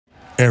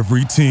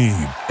Every team,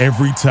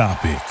 every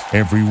topic,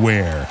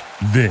 everywhere.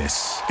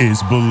 This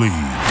is Believe.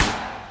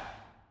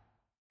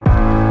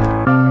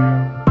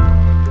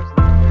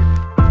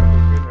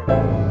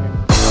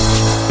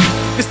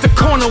 It's the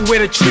corner where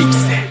the treats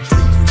at.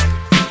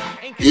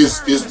 Is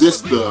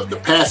this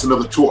the passing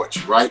of the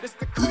torch, right?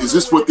 Is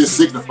this what this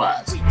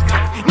signifies?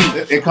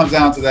 It comes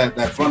down to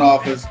that front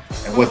office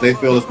and what they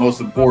feel is most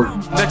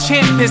important. The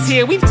champ is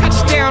here. We've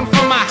touched down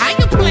from a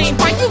higher plane.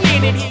 Why you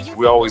landed here?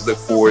 We always look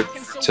forward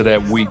to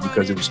that week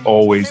because it was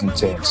always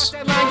intense.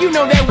 You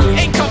know that we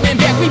ain't coming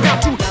back. We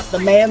about to. The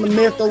man, the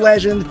myth, the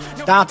legend,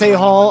 Dante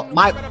Hall.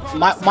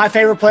 My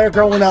favorite player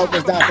growing up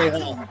was Dante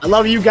Hall. I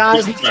love you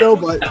guys in the show,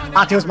 but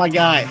Dante was my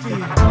guy.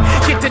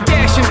 Get to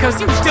dashing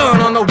because you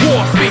done on the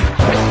warfare.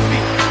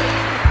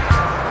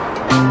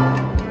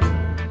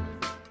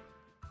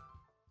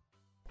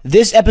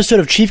 This episode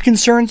of Chief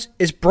Concerns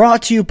is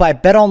brought to you by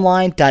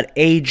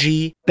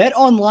BetOnline.ag.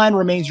 BetOnline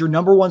remains your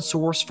number one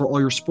source for all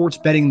your sports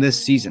betting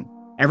this season.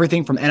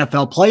 Everything from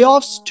NFL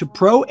playoffs to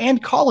pro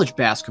and college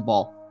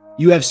basketball,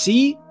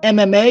 UFC,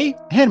 MMA,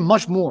 and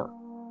much more.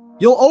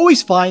 You'll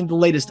always find the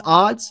latest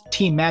odds,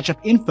 team matchup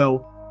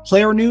info,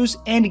 player news,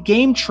 and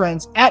game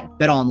trends at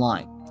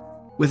BetOnline.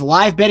 With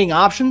live betting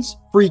options,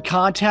 free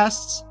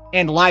contests,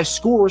 and live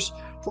scores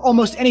for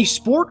almost any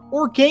sport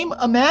or game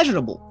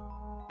imaginable.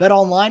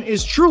 BetOnline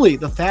is truly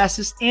the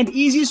fastest and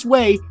easiest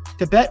way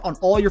to bet on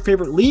all your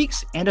favorite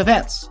leagues and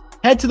events.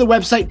 Head to the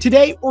website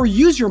today or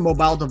use your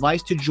mobile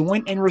device to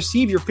join and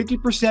receive your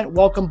 50%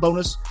 welcome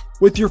bonus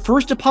with your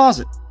first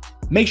deposit.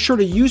 Make sure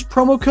to use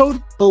promo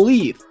code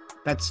BELIEVE,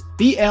 that's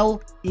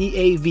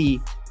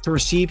BLEAV, to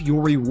receive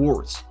your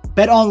rewards.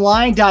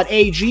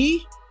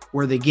 BetOnline.ag,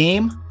 where the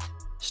game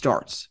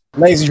starts.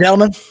 Ladies and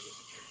gentlemen,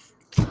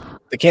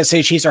 the Kansas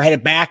City Chiefs are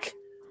headed back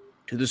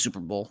to the Super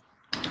Bowl.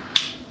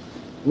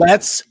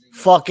 Let's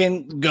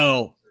fucking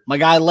go. My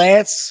guy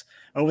Lance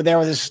over there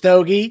with his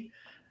stogie.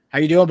 How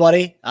you doing,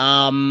 buddy?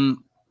 What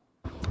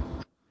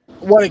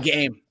a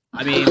game.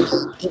 I mean,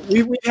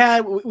 we've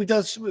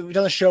done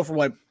a show for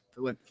what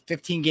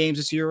 15 games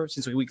this year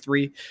since week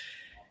 3.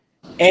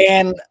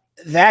 And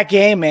that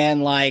game,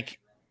 man, like,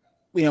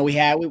 you know, we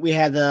had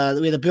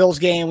the Bills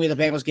game, we had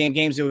the Bengals game,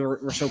 games that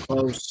were so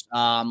close.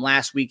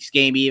 Last week's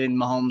game, even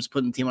Mahomes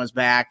putting the team on his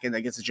back and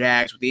against the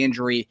Jags with the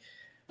injury.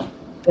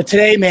 But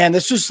today, man,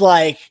 this was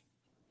like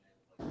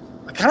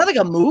kind of like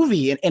a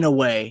movie in a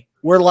way.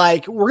 We're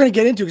going to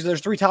get into because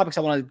there's 3 topics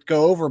I want to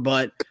go over,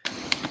 but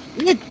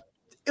it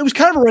was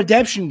kind of a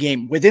redemption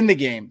game within the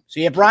game. So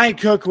you have Brian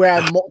Cook, who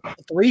had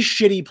 3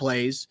 shitty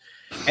plays,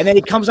 and then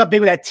he comes up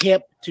big with that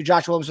tip to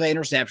Josh Williams with that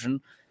interception.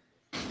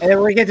 And then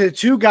we're going to get to the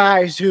 2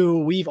 guys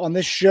who we've on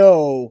this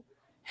show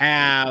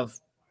have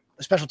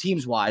special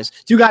teams wise,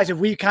 2 guys that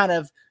we kind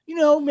of, you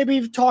know, maybe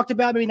we've talked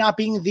about maybe not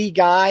being the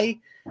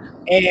guy,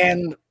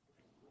 and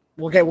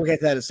we'll get to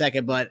that in a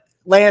second, but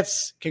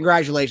Lance,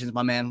 congratulations,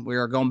 my man. We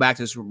are going back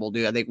to the Super Bowl,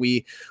 dude. I think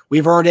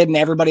we've earned it, and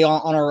everybody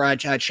on our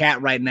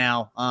chat right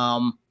now,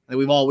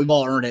 we've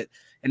all earned it.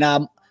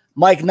 And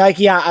Mike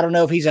Nike, I don't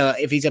know if he's a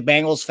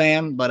Bengals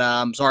fan, but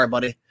sorry,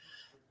 buddy.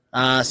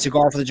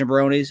 Cigar for the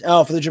jabronis.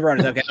 Oh, for the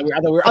jabronis. Okay, I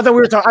thought we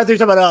were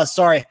talking about us.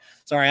 Sorry.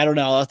 I don't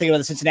know. I was thinking about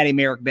the Cincinnati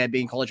Merrick bed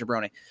being called a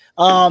jabroni.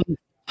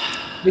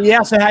 But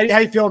yeah. So how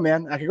you feeling,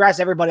 man? Congrats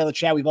to everybody on the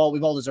chat. We've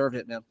all deserved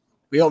it, man.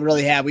 We all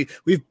really have.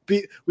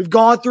 We've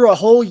gone through a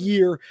whole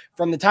year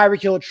from the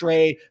Tyreek Hill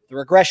trade, the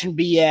regression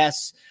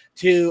BS,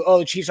 to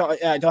the Chiefs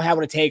don't have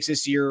what it takes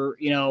this year,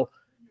 you know.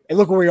 And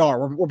look where we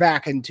are. We're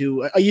back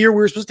into a year we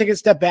were supposed to take a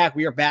step back.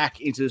 We are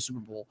back into the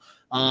Super Bowl.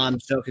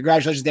 So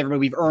congratulations to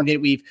everybody. We've earned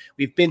it. We've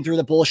been through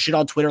the bullshit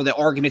on Twitter, the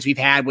arguments we've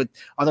had with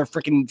other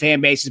freaking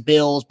fan bases,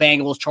 Bills,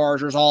 Bengals,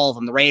 Chargers, all of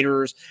them, the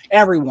Raiders,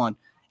 everyone,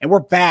 and we're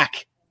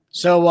back.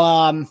 So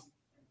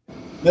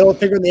middle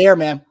finger in the air,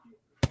 man.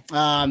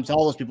 To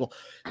all those people.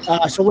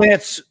 So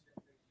Lance,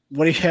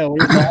 what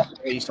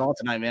you saw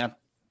tonight, man?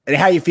 And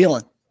how you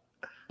feeling?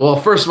 Well,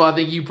 first of all, I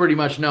think you pretty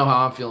much know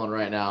how I'm feeling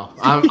right now.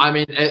 I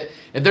mean,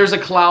 if there's a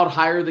cloud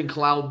higher than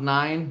cloud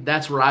 9,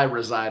 that's where I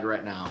reside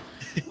right now.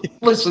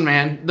 Listen,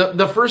 man,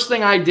 the first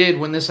thing I did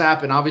when this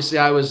happened, obviously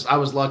I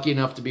was lucky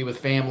enough to be with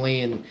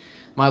family and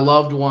my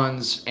loved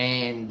ones,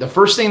 and the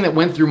first thing that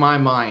went through my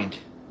mind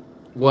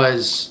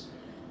was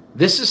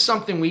this is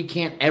something we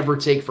can't ever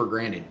take for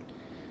granted.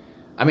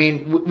 I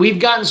mean, we've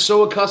gotten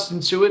so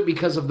accustomed to it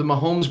because of the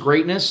Mahomes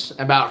greatness,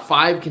 about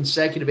 5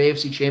 consecutive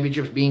AFC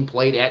championships being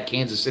played at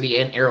Kansas City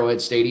and Arrowhead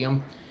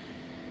Stadium.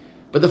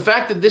 But the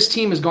fact that this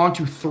team has gone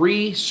to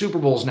 3 Super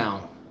Bowls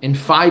now in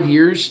 5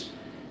 years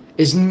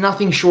is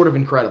nothing short of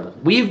incredible.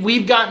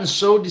 We've gotten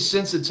so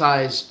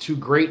desensitized to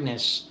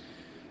greatness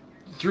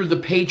through the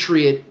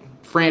Patriot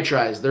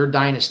franchise, their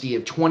dynasty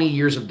of 20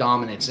 years of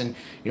dominance. And,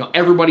 you know,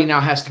 everybody now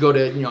has to go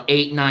to,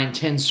 8, 9,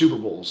 10 Super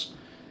Bowls.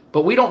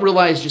 But we don't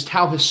realize just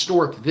how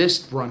historic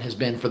this run has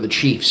been for the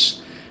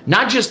Chiefs.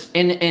 Not just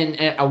in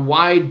a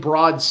wide,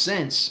 broad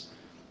sense,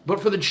 but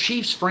for the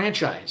Chiefs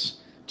franchise.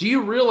 Do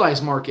you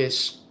realize,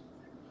 Marcus,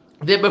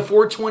 that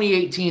before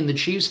 2018, the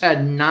Chiefs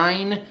had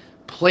 9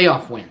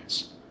 playoff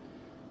wins?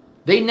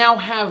 They now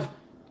have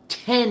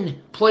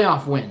 10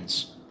 playoff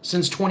wins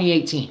since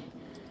 2018.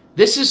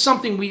 This is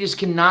something we just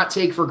cannot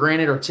take for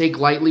granted or take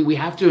lightly. We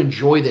have to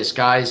enjoy this,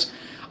 guys.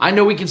 I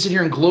know we can sit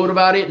here and gloat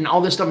about it and all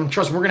this stuff, and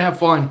trust me, we're going to have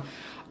fun.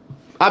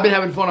 I've been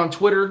having fun on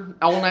Twitter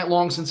all night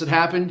long since it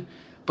happened,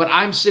 but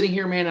I'm sitting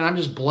here, man, and I'm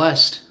just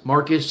blessed,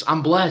 Marcus.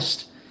 I'm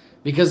blessed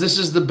because this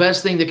is the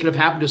best thing that could have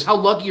happened to us. How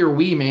lucky are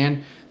we,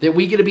 man, that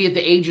we get to be at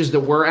the ages that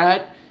we're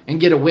at and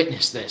get to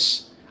witness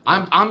this?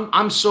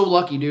 I'm so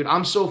lucky, dude.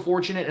 I'm so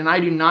fortunate, and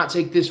I do not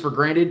take this for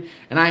granted.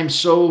 And I am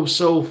so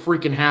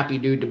freaking happy,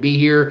 dude, to be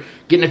here,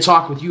 getting to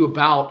talk with you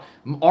about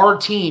our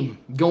team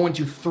going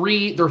to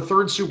their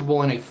third Super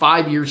Bowl in a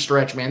 5-year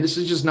stretch, man. This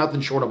is just nothing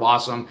short of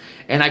awesome,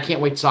 and I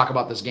can't wait to talk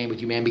about this game with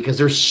you, man, because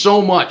there's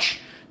so much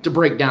to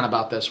break down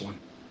about this one.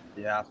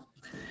 Yeah.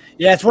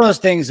 Yeah, it's one of those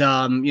things,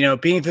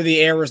 being through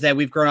the eras that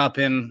we've grown up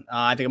in.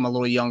 I think I'm a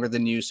little younger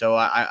than you, so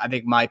I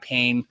think my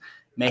pain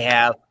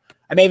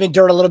I may have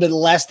endured a little bit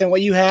less than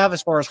what you have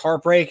as far as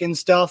heartbreak and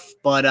stuff.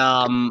 But,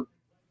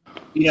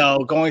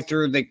 going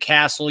through the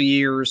Castle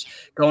years,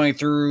 going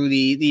through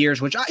the years,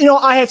 which,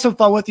 I had some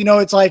fun with.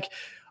 It's like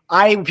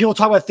people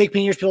talk about thick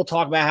pin years, people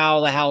talk about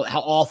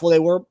how awful they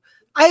were.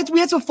 We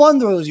had some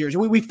fun through those years.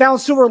 We found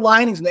silver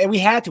linings, and we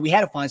had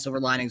to find silver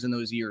linings in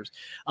those years.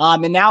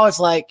 And now it's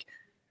like,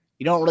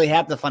 you don't really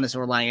have the fun of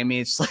silver lining. I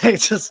mean,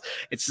 it's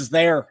just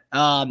there.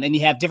 And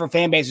you have different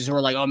fan bases who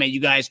are like, oh man,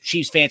 you guys,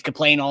 Chiefs fans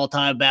complain all the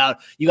time about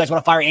you guys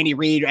want to fire Andy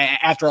Reid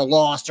after a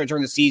loss or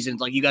during the season.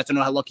 It's like, you guys don't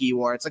know how lucky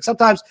you are. It's like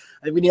sometimes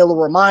I think we need a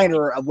little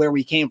reminder of where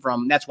we came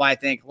from. That's why I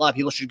think a lot of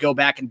people should go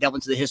back and delve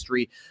into the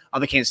history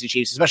of the Kansas City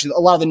Chiefs, especially a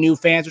lot of the new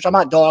fans, which I'm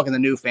not dogging the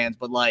new fans,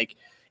 but like,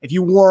 if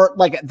you weren't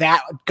like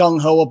that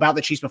gung-ho about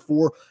the Chiefs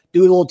before, do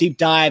a little deep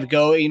dive. You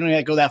don't even have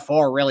to go that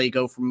far, really.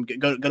 Go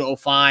to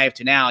 05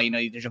 to now.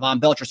 The Javon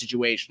Belcher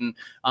situation.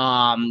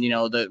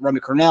 The Romy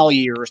Cornell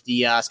years,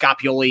 the Scott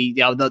Pioli,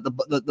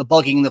 the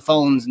bugging the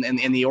phones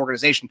in the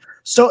organization.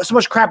 So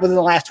much crap within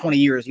the last 20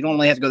 years. You don't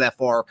really have to go that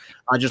far.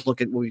 Just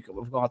look at what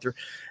we've gone through.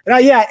 And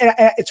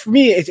it's for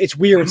me. It's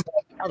weird. It's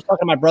like, I was talking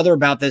to my brother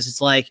about this. It's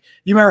like,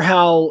 you remember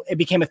how it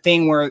became a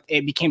thing where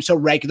it became so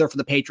regular for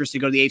the Patriots to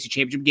go to the AFC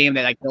Championship game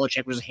that like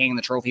Belichick was hanging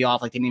the trophy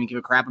off, like they didn't even give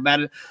a crap about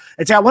it.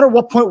 It's like, I wonder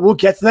what point we'll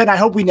get to that. And I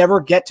hope we never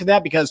get to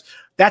that because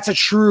that's a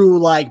true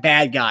like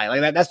bad guy.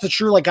 Like that's the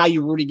true like guy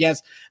you root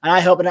against. And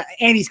I hope, and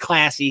he's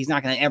classy. He's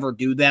not going to ever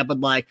do that. But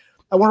like,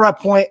 I wonder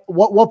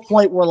what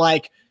point we're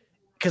like.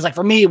 Because like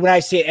for me, when I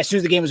see it, as soon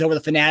as the game was over, the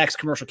Fanatics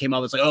commercial came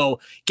up. It's like, oh,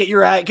 get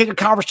your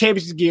conference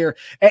championship gear.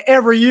 And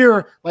every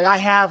year, like I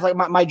have like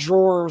my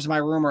drawers in my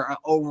room are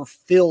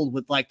overfilled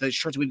with like the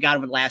shirts we've got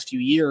over the last few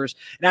years.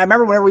 And I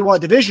remember whenever we won a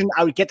division,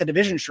 I would get the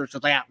division shirts. So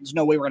it's like, there's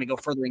no way we're going to go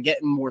further and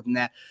get more than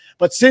that.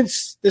 But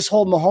since this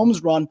whole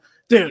Mahomes run,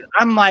 dude,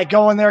 I'm like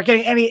going there,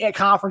 getting any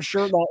conference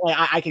shirt that like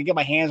I can get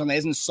my hands on that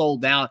isn't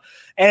sold out.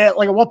 And at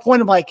what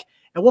point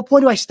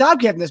do I stop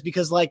getting this?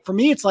 Because like for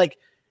me, it's like,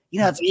 you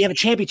have a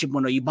championship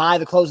window. You buy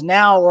the clothes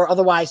now, or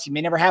otherwise it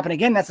may never happen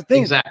again. That's the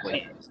thing.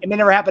 Exactly. It may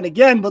never happen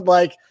again, but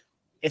like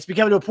it's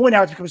becoming to a point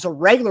now. It's becoming so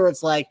regular.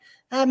 It's like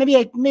maybe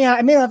I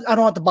don't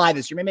have to buy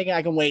this year. Maybe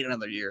I can wait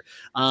another year.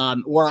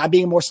 Or I'm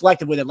being more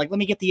selective with it. Like let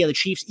me get the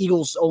Chiefs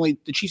Eagles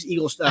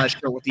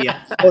shirt with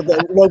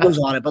the logos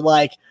on it. But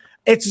like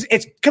it's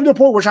come to a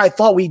point which I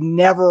thought we'd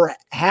never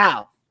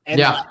have. And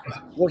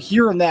we're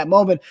here in that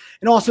moment.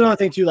 And also another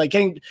thing too, like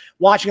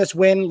watching us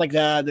win, like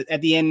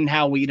at the end,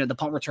 how we, the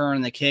punt return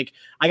and the kick,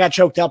 I got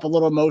choked up a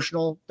little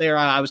emotional there.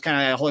 I was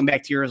kind of holding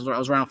back tears. I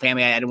was around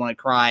family. I didn't want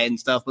to cry and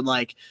stuff, but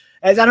like,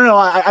 as I don't know,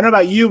 I don't know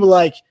about you, but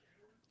like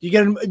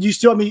you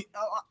still, I mean,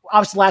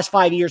 obviously the last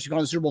 5 years you've gone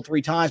to the Super Bowl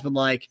 3 times, but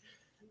like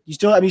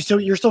you're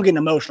still getting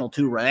emotional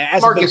too, right?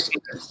 As Marcus,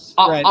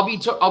 I'll be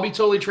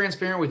totally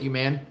transparent with you,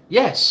 man.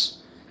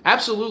 Yes,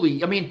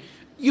 absolutely. I mean,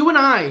 you and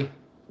I,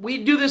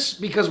 we do this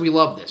because we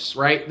love this,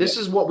 right? This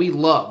is what we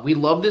love. We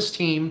love this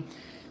team.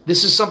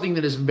 This is something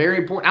that is very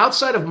important.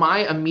 Outside of my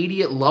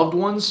immediate loved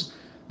ones,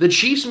 the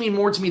Chiefs mean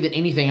more to me than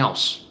anything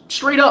else.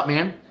 Straight up,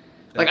 man.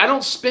 Like, I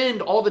don't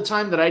spend all the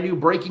time that I do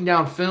breaking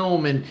down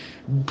film and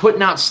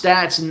putting out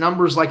stats and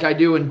numbers like I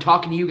do and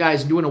talking to you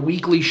guys and doing a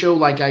weekly show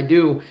like I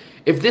do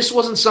if this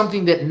wasn't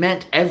something that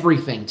meant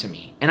everything to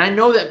me. And I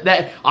know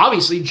that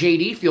obviously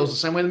JD feels the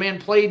same way. The man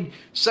played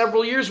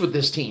several years with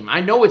this team.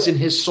 I know it's in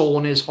his soul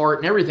and his heart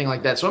and everything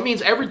like that. So it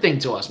means everything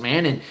to us,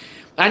 man. And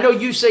I know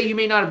you say you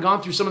may not have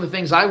gone through some of the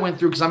things I went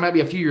through because I might be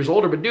a few years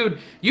older, but dude,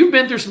 you've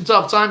been through some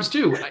tough times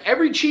too.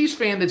 Every Chiefs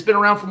fan that's been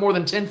around for more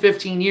than 10,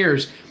 15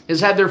 years has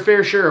had their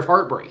fair share of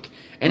heartbreak.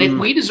 And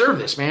we deserve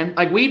this, man.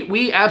 Like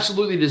we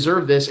absolutely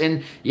deserve this.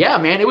 And yeah,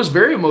 man, it was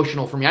very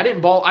emotional for me. I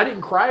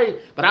didn't cry,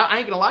 but I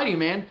ain't gonna lie to you,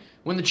 man.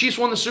 When the Chiefs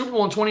won the Super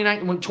Bowl in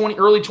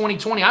early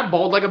 2020, I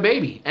bawled like a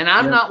baby. And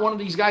I'm not one of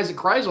these guys that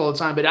cries all the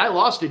time, but I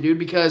lost it, dude,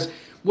 because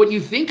what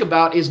you think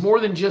about is more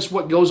than just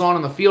what goes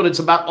on the field. It's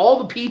about all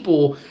the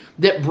people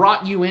that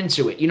brought you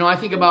into it. I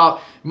think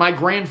about my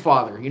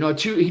grandfather.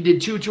 He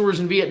did 2 tours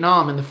in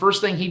Vietnam, and the first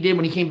thing he did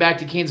when he came back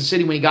to Kansas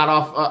City when he got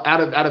off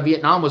out of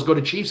Vietnam was go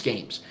to Chiefs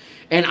games.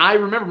 And I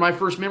remember my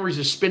first memories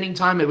of spending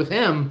time with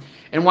him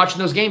and watching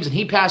those games. And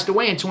he passed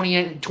away in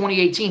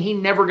 2018. He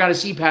never got to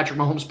see Patrick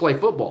Mahomes play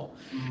football.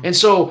 And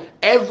so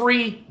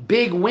every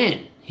big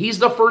win, he's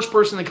the first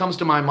person that comes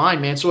to my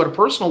mind, man. So at a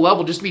personal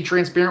level, just to be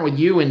transparent with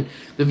you and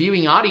the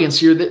viewing audience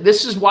here,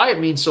 this is why it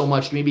means so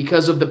much to me,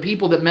 because of the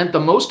people that meant the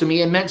most to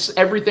me and meant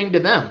everything to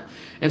them.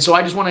 And so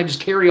I just want to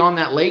just carry on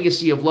that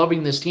legacy of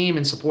loving this team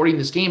and supporting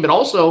this team, but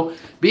also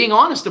being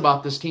honest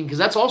about this team, because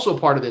that's also a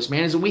part of this,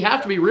 man, is that we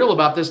have to be real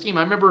about this team.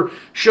 I remember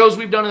shows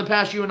we've done in the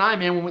past, you and I,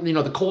 man, when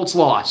the Colts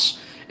loss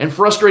and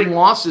frustrating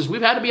losses,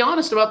 we've had to be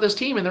honest about this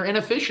team and their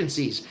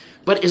inefficiencies.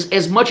 But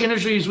as much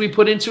energy as we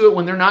put into it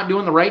when they're not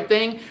doing the right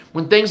thing,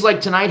 when things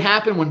like tonight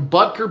happen, when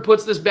Butker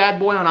puts this bad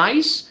boy on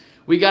ice,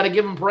 we got to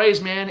give him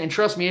praise, man. And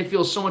trust me, it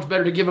feels so much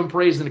better to give him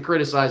praise than to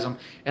criticize him.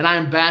 And I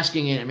am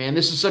basking in it, man.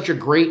 This is such a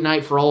great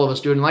night for all of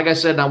us, dude. And like I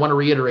said, and I want to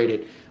reiterate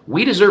it,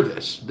 we deserve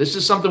this. This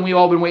is something we've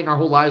all been waiting our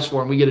whole lives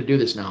for, and we get to do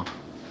this now.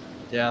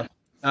 Yeah.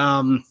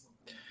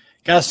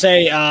 Gotta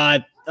say,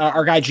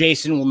 our guy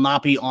Jason will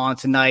not be on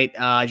tonight.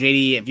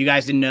 JD, if you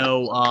guys didn't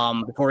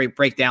know, before we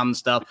break down the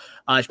stuff,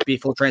 should be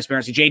full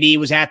transparency. JD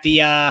was at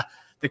the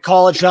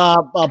college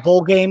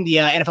bowl game, the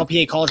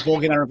NFLPA college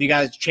bowl game. I don't know if you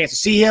guys had a chance to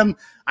see him.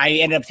 I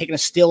ended up taking a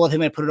still of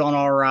him and put it on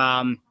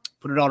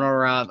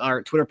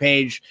our Twitter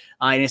page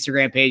and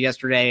Instagram page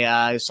yesterday.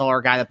 I saw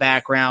our guy in the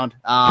background.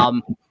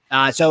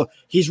 So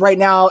he's right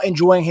now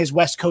enjoying his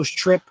West Coast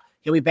trip.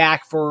 He'll be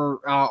back for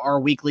our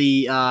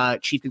weekly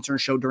Chief Concern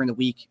show during the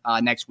week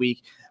next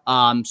week.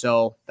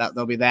 So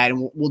there'll be that,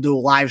 and we'll do a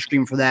live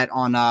stream for that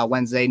on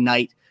Wednesday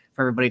night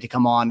for everybody to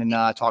come on and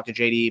talk to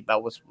JD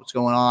about what's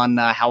going on,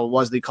 how it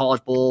was the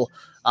College Bowl,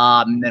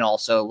 and then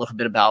also a little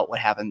bit about what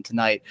happened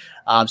tonight.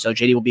 So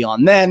JD will be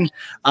on then,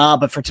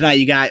 but for tonight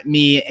you got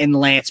me and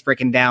Lance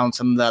breaking down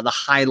some of the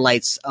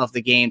highlights of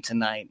the game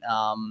tonight.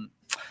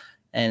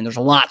 And there's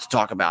a lot to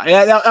talk about.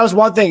 Yeah, that was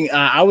one thing.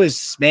 There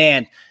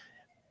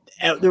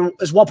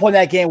was one point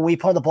in that game when we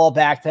punted the ball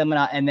back to him,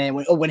 and then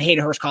when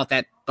Hayden Hurst caught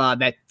that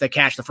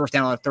catch, the first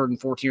down on 3rd and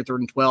 14 or 3rd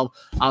and 12,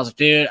 I was like,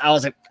 dude, I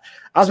was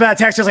about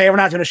to text. I was like, hey, we're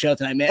not doing a show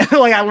tonight, man.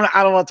 Like,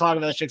 I don't want to talk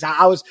about this shit.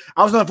 I was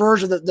on the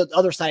verge of the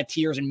other side of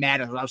tears and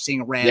madness when I was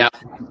seeing red,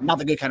 not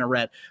the good kind of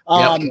red.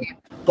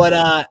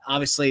 But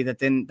obviously that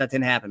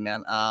didn't happen,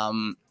 man.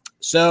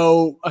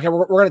 So, okay,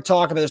 we're going to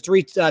talk about, there's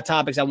 3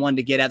 topics I wanted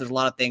to get at. There's a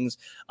lot of things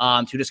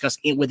to discuss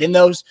within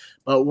those,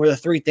 but were the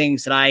 3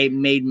 things that I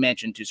made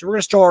mention to. So we're going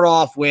to start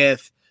off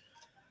with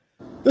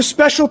the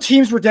special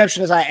teams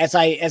redemption, as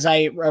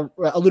I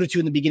alluded to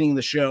in the beginning of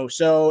the show.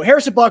 So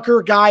Harrison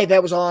Butker, guy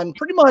that was on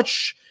pretty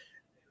much,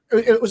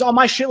 it was on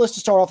my shit list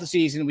to start off the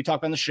season. We talked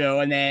about on the show,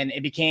 and then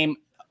it became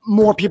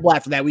more people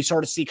after that. We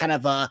started to see kind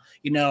of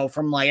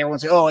from like everyone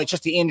say, oh, it's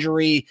just the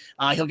injury.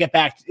 He'll get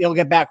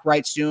back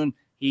right soon.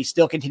 He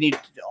still continued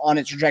on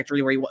its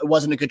trajectory where it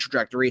wasn't a good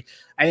trajectory.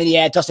 And then you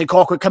had Dustin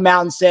Colquitt come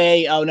out and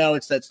say, oh, no,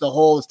 it's the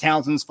whole, it's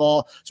Townsend's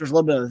fault. So there's a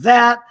little bit of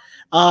that.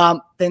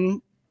 Then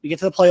we get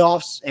to the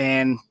playoffs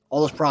and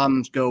all those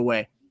problems go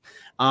away.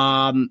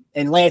 And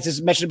Lance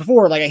has mentioned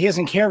before, like, he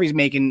doesn't care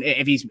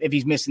if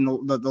he's missing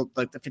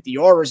the 50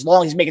 yards, as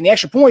long as he's making the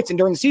extra points. And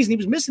during the season, he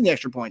was missing the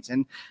extra points.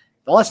 And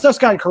all that stuff's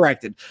gotten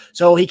corrected.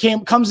 So he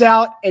comes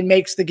out and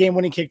makes the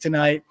game-winning kick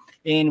tonight.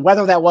 And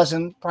whether that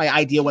wasn't probably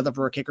ideal weather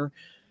for a kicker,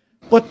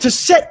 but to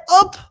set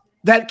up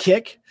that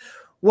kick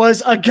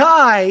was a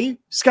guy,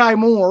 Sky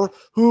Moore,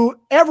 who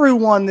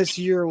everyone this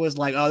year was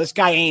like, oh, this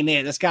guy ain't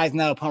it. This guy's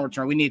not a punt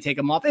return. We need to take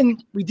him off.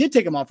 And we did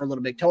take him off for a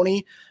little bit.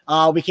 Tony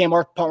became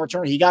our punt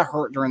returner. He got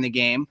hurt during the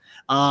game.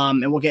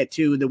 And we'll get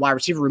to the wide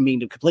receiver room being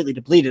completely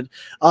depleted.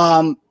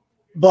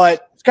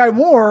 But Sky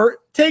Moore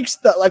takes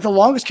the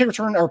longest kick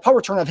return or punt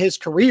return of his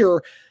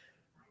career,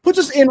 puts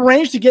us in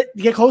range to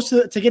get close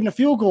to getting a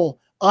field goal.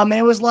 And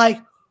it was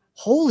like,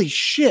 holy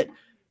shit.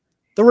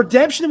 The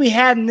redemption that we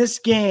had in this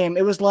game,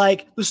 it was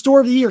like the story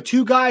of the year.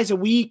 2 guys that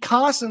we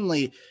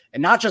constantly,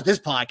 and not just this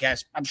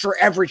podcast, I'm sure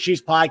every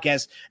Chiefs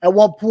podcast at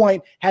one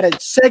point had a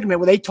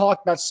segment where they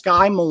talked about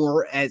Sky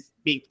Moore as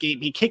being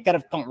kicked out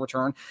of punt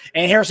return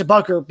and Harrison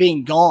Butker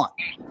being gone.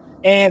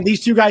 And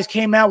these 2 guys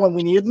came out when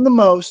we needed them the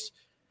most,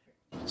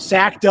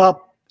 sacked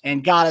up,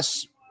 and got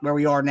us where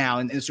we are now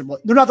in the Super Bowl.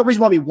 They're not the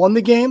reason why we won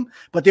the game,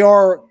 but they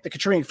are the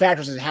contributing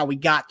factors as how we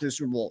got to the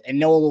Super Bowl. And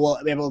no one will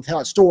be able to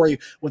tell a story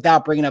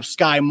without bringing up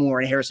Sky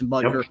Moore and Harrison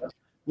Butker. Yep.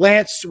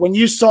 Lance, when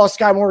you saw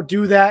Sky Moore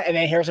do that and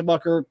then Harrison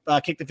Butker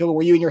kick the field goal,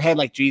 were you in your head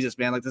like, Jesus,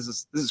 man, like this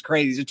is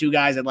crazy? These are 2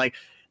 guys that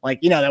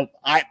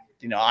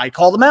I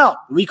called them out.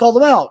 We called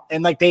them out,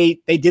 and like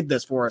they did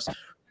this for us.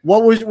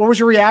 What was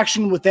your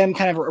reaction with them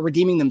kind of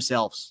redeeming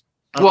themselves?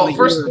 Well,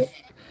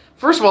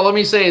 First of all, let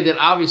me say that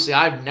obviously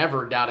I've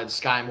never doubted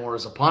Sky Moore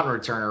as a punt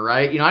returner,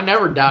 right? I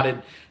never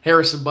doubted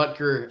Harrison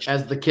Butker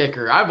as the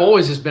kicker. I've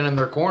always just been in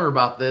their corner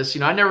about this.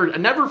 I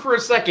never for a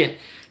second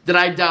did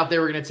I doubt they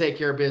were going to take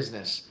care of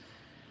business.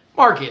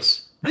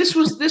 Marcus, this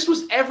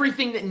was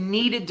everything that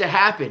needed to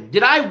happen.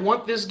 Did I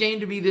want this game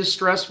to be this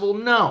stressful?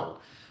 No.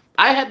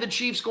 I had the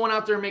Chiefs going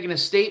out there and making a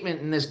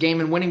statement in this game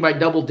and winning by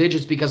double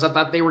digits because I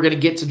thought they were going to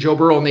get to Joe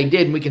Burrow, and they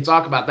did, and we can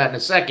talk about that in a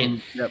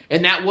second. Yep.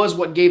 And that was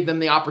what gave them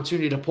the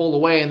opportunity to pull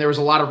away, and there was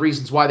a lot of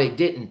reasons why they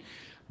didn't.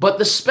 But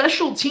the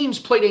special teams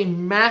played a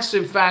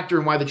massive factor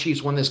in why the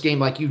Chiefs won this game,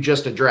 like you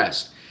just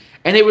addressed.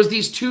 And it was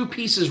these two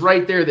pieces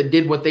right there that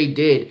did what they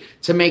did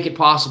to make it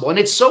possible. And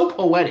it's so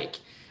poetic.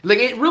 Like,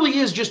 it really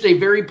is just a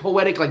very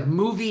poetic, like,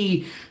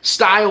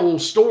 movie-style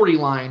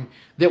storyline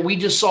that we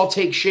just saw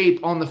take shape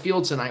on the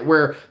field tonight,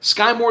 where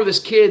Sky Moore, this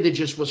kid that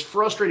just was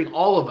frustrating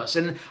all of us.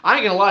 And I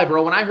ain't gonna lie,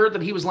 bro, when I heard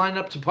that he was lining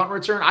up to punt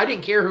return, I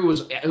didn't care who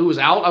was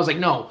out. I was like,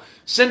 no,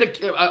 send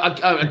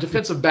a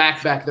defensive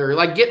back there.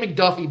 Like, get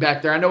McDuffie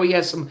back there. I know he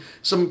has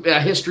some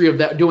history of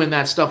that, doing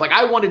that stuff. Like,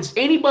 I wanted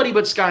anybody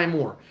but Sky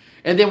Moore.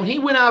 And then when he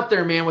went out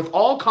there, man, with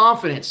all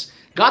confidence,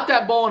 got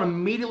that ball and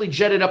immediately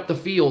jetted up the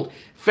field,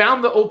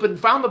 found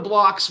the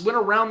blocks, went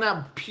around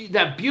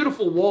that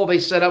beautiful wall they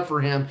set up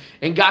for him,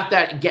 and got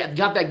that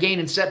gain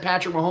and set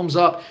Patrick Mahomes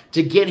up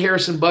to get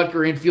Harrison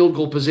Butker in field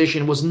goal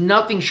position. Was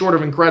nothing short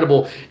of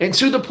incredible. And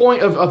to the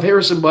point of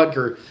Harrison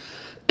Butker,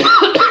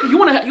 you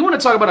want to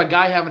talk about a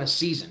guy having a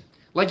season.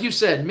 Like you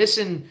said,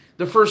 missing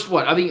the first,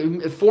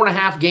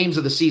 4.5 games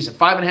of the season,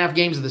 5.5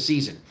 games of the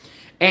season,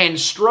 and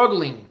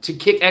struggling to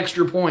kick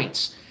extra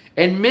points,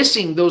 and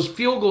missing those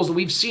field goals that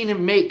we've seen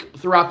him make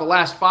throughout the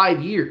last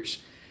 5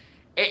 years.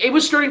 I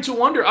was starting to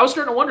wonder,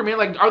 man,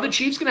 like, are the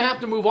Chiefs going to have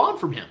to move on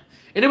from him?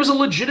 And it was a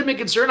legitimate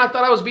concern. I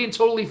thought I was being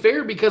totally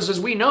fair because, as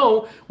we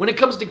know, when it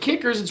comes to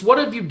kickers, it's what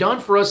have you done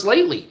for us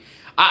lately?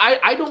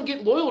 I don't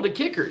get loyal to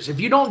kickers. If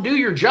you don't do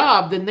your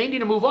job, then they need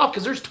to move off,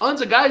 because there's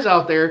tons of guys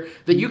out there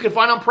that you can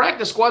find on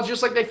practice squads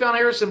just like they found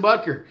Harrison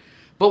Butker.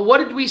 But what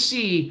did we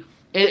see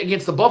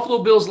against the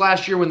Buffalo Bills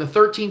last year when the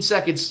 13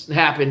 seconds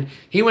happened?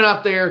 He went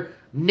out there,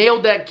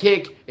 nailed that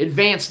kick,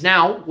 advanced.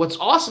 Now, what's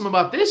awesome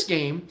about this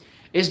game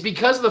is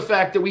because of the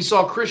fact that we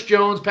saw Chris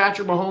Jones,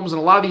 Patrick Mahomes, and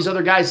a lot of these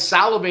other guys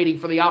salivating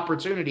for the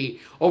opportunity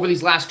over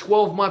these last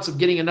 12 months of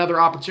getting another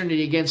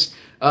opportunity against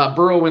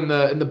Burrow and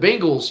the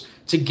Bengals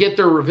to get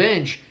their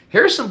revenge.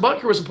 Harrison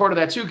Butker was a part of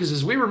that too, because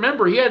as we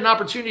remember, he had an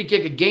opportunity to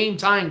kick a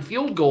game-tying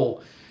field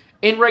goal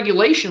in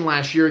regulation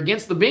last year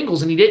against the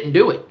Bengals, and he didn't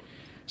do it.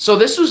 So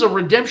this was a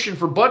redemption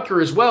for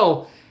Butker as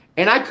well,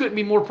 and I couldn't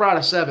be more proud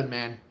of Seven,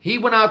 man. He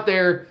went out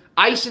there,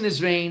 ice in his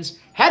veins,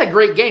 had a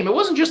great game. It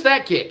wasn't just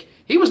that kick.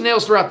 He was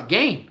nails throughout the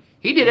game.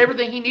 He did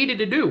everything he needed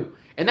to do.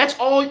 And that's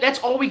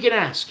all we can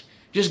ask.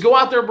 Just go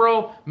out there,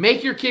 bro,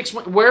 make your kicks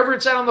wherever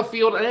it's at on the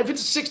field. And if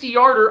it's a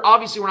 60-yarder,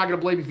 obviously we're not going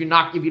to blame you if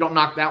you don't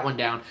knock that one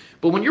down.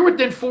 But when you're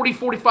within 40,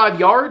 45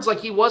 yards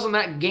like he was on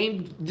that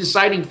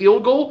game-deciding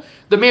field goal,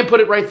 the man put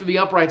it right through the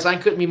uprights. I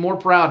couldn't be more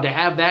proud to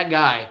have that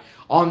guy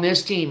on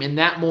this team in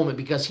that moment,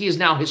 because he is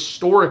now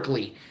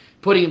historically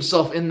putting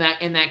himself in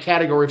that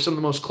category of some of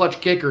the most clutch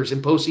kickers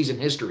in postseason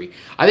history.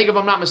 I think, if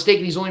I'm not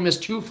mistaken, he's only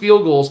missed 2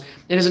 field goals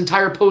in his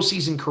entire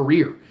postseason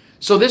career.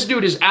 So this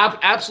dude is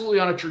absolutely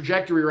on a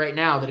trajectory right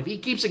now that if he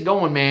keeps it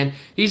going, man,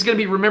 he's going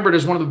to be remembered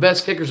as one of the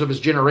best kickers of his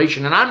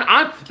generation. And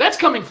I'm that's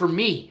coming from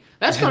me.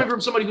 That's coming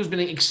from somebody who's been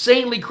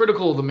insanely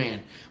critical of the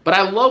man. But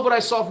I love what I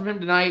saw from him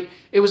tonight.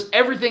 It was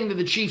everything that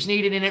the Chiefs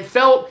needed, and it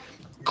felt,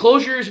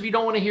 close your ears if you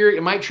don't want to hear it.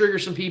 It might trigger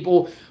some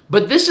people.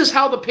 But this is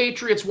how the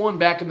Patriots won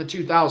back in the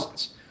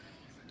 2000s.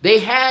 They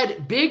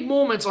had big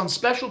moments on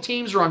special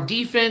teams or on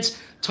defense.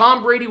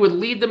 Tom Brady would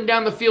lead them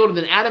down the field, and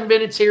then Adam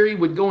Vinatieri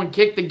would go and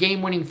kick the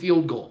game-winning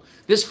field goal.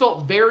 This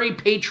felt very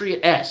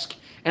Patriot-esque.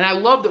 And I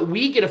love that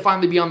we get to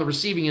finally be on the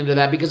receiving end of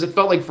that, because it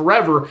felt like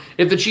forever,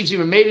 if the Chiefs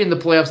even made it in the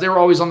playoffs, they were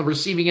always on the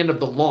receiving end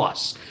of the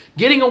loss.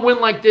 Getting a win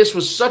like this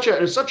was such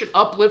an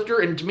uplifter,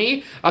 and to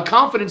me, a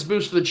confidence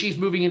boost for the Chiefs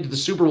moving into the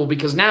Super Bowl,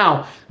 because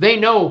now they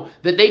know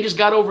that they just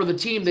got over the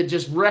team that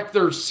just wrecked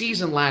their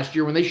season last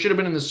year when they should have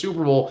been in the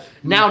Super Bowl.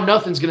 Now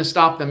nothing's going to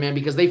stop them, man,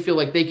 because they feel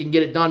like they can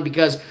get it done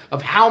because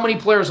of how many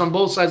players on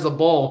both sides of the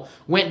ball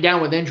went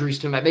down with injuries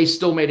tonight. They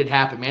still made it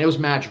happen, man. It was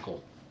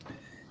magical.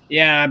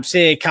 Yeah, I'm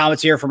seeing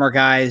comments here from our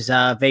guys,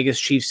 Vegas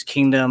Chiefs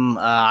Kingdom.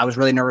 I was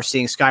really nervous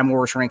seeing Sky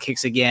Moore returning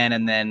kicks again,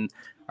 and then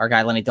our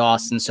guy Lenny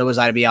Dawson. So was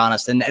I, to be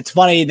honest. And it's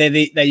funny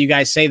that you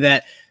guys say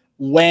that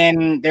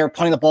when they were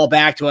punting the ball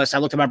back to us. I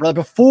looked at my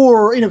brother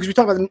before, because we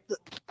talk about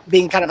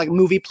being kind of like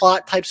movie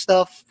plot type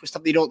stuff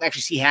that you don't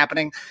actually see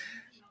happening.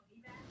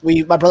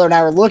 My brother and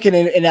I were looking,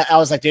 and I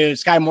was like, dude,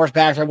 Sky Moore's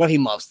back there. What if he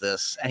muffs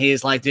this? And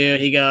he's like,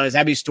 dude, he goes,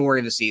 that'd be a story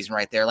of the season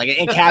right there. Like,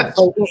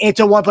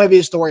 into one play, be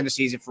a story of the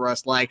season for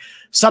us. Like,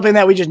 something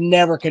that we just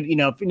never could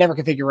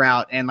figure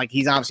out. And, like,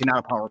 he's obviously not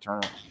a punt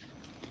returner.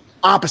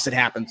 Opposite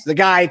happens. The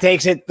guy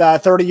takes it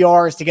 30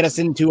 yards to get us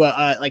into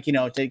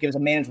to give us a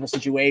manageable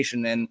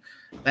situation, and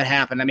that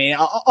happened. I mean,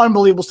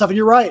 unbelievable stuff. And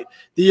you're right.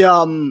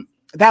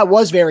 That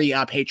was very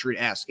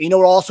Patriot-esque. You know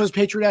what also is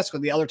Patriot-esque?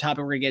 The other topic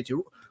we're going to get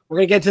to. We're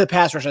going to get to the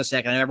pass rush in a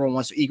second. I know everyone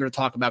wants eager to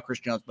talk about Chris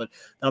Jones, but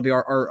that'll be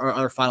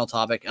our final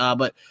topic.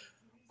 But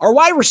our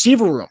wide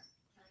receiver room.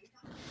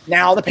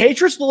 Now, the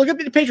Patriots, look at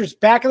the Patriots.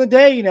 Back in the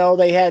day,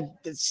 they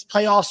had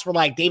playoffs where,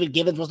 like, David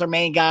Gibbons was their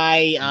main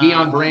guy.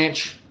 Deion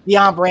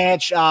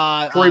Branch.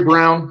 Corey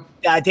Brown.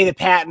 David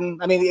Patton.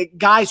 I mean,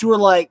 guys who were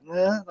like,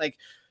 there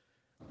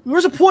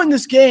was a point in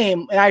this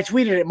game, and I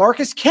tweeted it.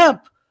 Marcus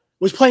Kemp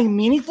was playing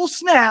meaningful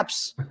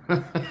snaps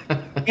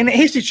in the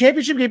AFC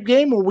Championship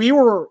game where we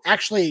were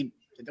actually,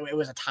 it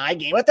was a tie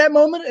game at that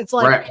moment. It's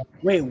like,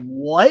 wait,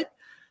 what?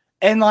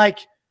 And like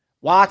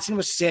Watson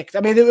was sick.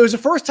 I mean, it was the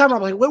first time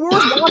I'm like, where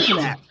was Watson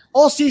at?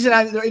 All season,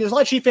 there's a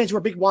lot of Chief fans who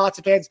were big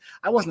Watson fans.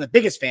 I wasn't the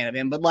biggest fan of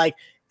him, but like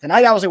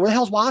tonight I was like, where the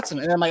hell's Watson?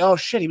 And I'm like, oh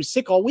shit, he was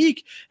sick all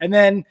week. And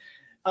then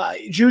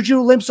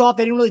Juju limps off.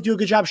 They didn't really do a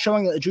good job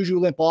showing Juju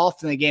limp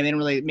off in the game. They didn't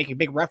really make a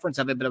big reference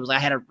of it, but I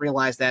had to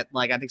realize that,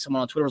 like, I think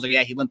someone on Twitter was like,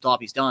 yeah, he limped off.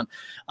 He's done.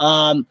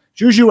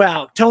 Juju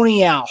out,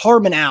 Tony out,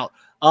 Hardman out.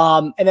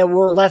 And then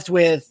we're left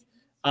with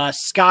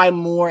Sky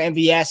Moore,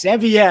 MVS.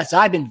 And MVS,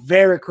 I've been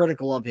very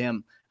critical of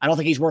him. I don't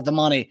think he's worth the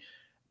money.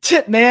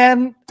 Tip,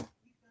 man.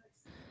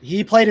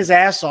 He played his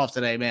ass off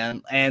today,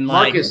 man. And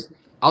like, Marcus,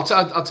 I'll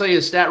tell you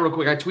a stat real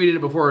quick. I tweeted it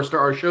before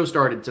our show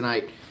started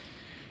tonight.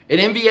 In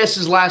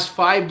MVS's last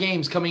 5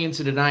 games coming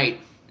into tonight,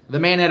 the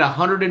man had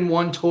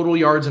 101 total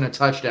yards and a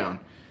touchdown.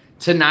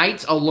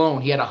 Tonight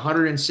alone, he had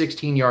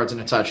 116 yards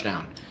and a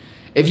touchdown.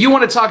 If you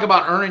want to talk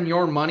about earning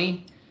your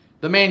money,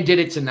 the man did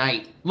it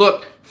tonight.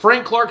 Look,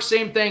 Frank Clark,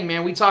 same thing,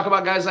 man. We talk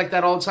about guys like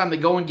that all the time. They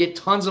go and get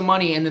tons of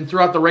money, and then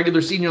throughout the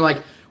regular season, you're like,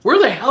 where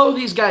the hell are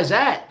these guys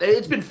at?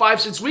 It's been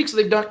 5-6 weeks, so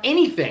they've done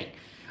anything.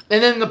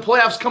 And then the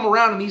playoffs come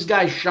around, and these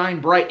guys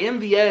shine bright.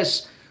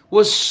 MVS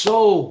was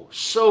so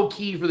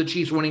key for the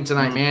Chiefs winning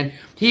tonight, man.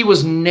 He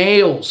was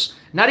nails.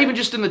 Not even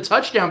just in the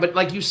touchdown, but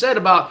like you said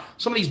about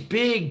some of these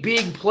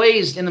big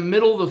plays in the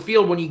middle of the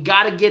field when you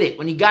got to get it,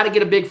 when you got to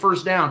get a big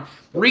first down,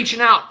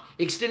 reaching out,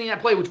 extending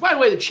that play, which, by the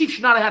way, the Chiefs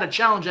should not have had a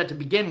challenge that to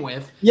begin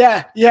with.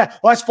 Yeah. Well,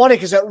 that's funny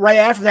because right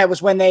after that was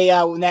when they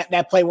when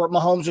that play where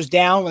Mahomes was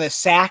down with a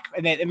sack,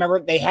 and they remember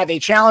they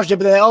challenged it,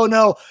 but then, oh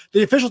no,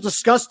 the officials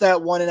discussed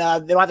that one, and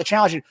they don't have to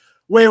challenge it.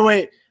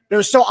 Wait. But it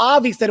was so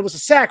obvious that it was a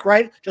sack,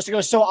 right? Just like it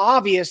was so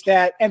obvious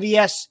that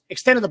MVS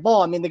extended the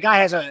ball. I mean, the guy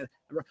has a –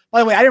 by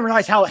the way, I didn't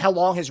realize how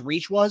long his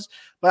reach was,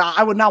 but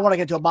I would not want to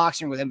get into a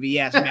boxing ring with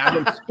MVS. I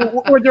mean,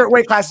 we're different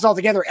weight classes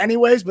altogether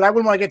anyways, but I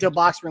wouldn't want to get to a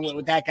boxing ring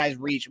with that guy's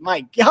reach.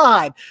 My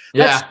God.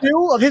 That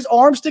still of his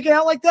arm sticking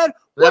out like that?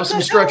 That was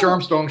some Stretch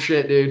Armstrong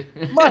shit, dude.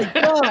 My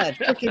God.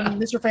 Freaking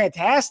Mr.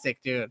 Fantastic,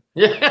 dude.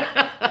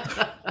 Yeah.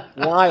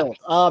 Wild.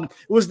 It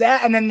was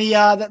that, and then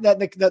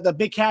the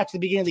big catch at the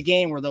beginning of the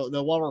game where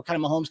the one where kind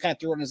of Mahomes kind of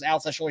threw it on his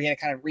outside shoulder, he had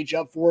to kind of reach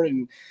up for it,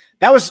 and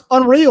that was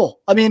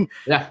unreal. I mean,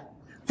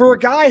 for a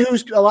guy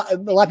who's a lot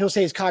of people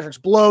say his contract's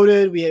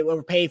bloated, we had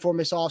overpaid for him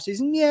this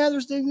offseason. Yeah,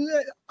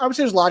 I would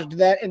say there's logic to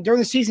that. And during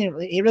the season,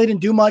 he really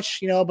didn't do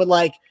much, but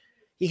like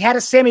he had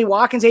a Sammy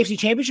Watkins AFC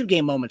Championship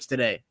game moments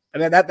today. I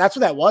mean, that's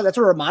what that was. That's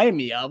what it reminded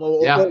me of.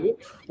 Okay,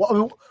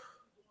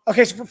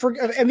 so for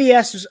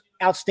MVS was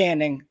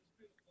outstanding.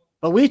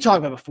 But we talked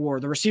about before,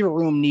 the receiver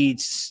room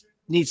needs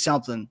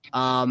something.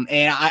 And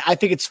I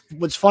think it's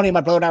what's funny.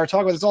 My brother and I were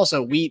talking about this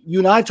also. You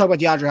and I talked about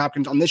DeAndre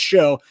Hopkins on this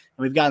show,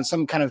 and we've gotten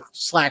some kind of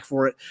slack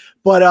for it.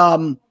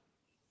 But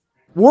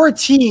we're a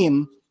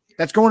team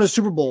that's going to the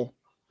Super Bowl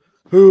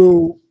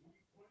who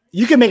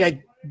you can make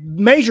a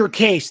major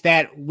case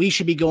that we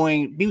should be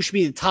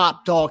the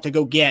top dog to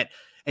go get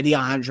a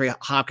DeAndre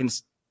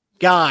Hopkins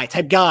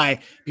type guy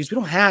because we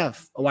don't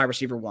have a wide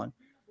receiver one.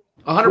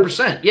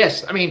 100%.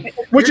 Yes. I mean,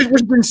 which is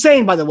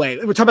insane, by the way.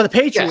 We're talking about the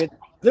Patriots.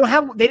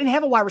 Yeah. They didn't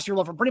have a wide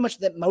receiver for pretty much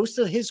most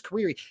of his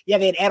career. Yeah,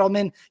 they had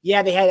Edelman.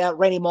 Yeah, they had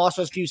Randy Moss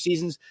those few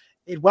seasons.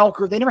 They had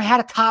Welker. They never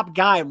had a top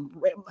guy.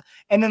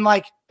 And then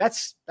like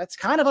that's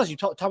kind of us. You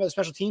talk about the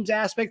special teams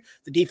aspect,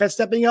 the defense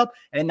stepping up,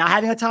 and not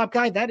having a top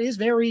guy. That is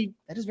very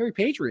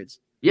Patriots.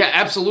 Yeah,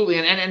 absolutely.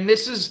 And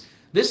this is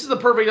the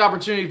perfect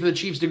opportunity for the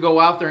Chiefs to go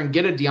out there and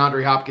get a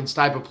DeAndre Hopkins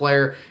type of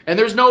player. And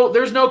there's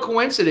no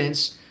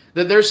coincidence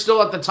that they're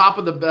still at the top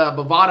of the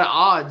Bovada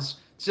odds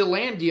to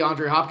land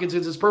DeAndre Hopkins.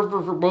 It's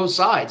perfect for both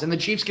sides. And the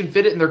Chiefs can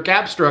fit it in their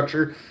cap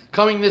structure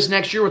coming this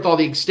next year with all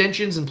the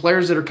extensions and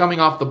players that are coming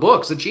off the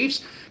books. The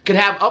Chiefs could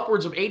have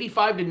upwards of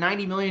 $85 to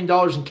 $90 million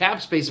in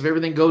cap space if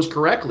everything goes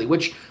correctly,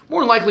 which more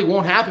than likely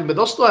won't happen, but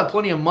they'll still have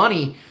plenty of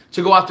money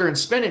to go out there and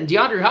spend it. And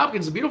DeAndre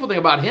Hopkins, the beautiful thing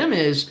about him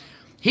is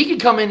he can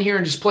come in here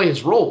and just play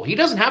his role. He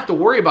doesn't have to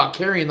worry about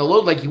carrying the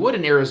load like he would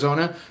in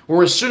Arizona,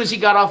 where as soon as he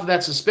got off of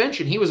that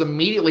suspension, he was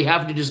immediately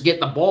having to just get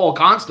the ball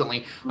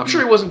constantly. I'm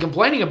sure he wasn't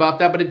complaining about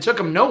that, but it took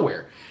him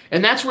nowhere.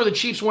 And that's where the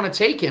Chiefs want to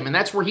take him, and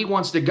that's where he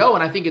wants to go.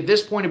 And I think at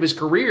this point of his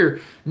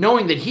career,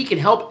 knowing that he can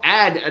help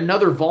add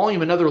another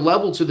volume, another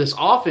level to this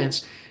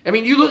offense. I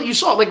mean, you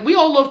saw, like, we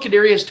all love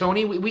Kadarius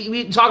Toney.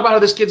 We talk about how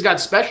this kid's got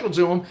special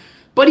to him,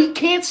 but he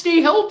can't stay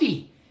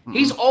healthy.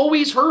 He's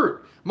always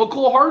hurt.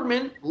 McCole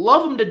Hardman,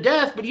 love him to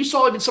death, but you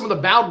saw even some of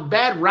the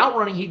bad route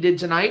running he did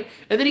tonight,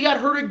 and then he got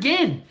hurt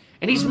again,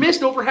 and he's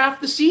missed over half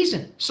the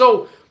season.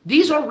 So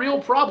these are real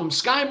problems.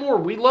 Sky Moore,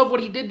 we love what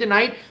he did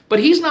tonight, but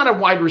he's not a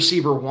wide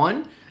receiver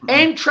one.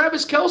 And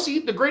Travis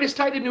Kelce, the greatest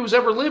tight end who's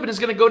ever lived and is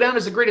going to go down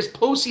as the greatest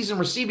postseason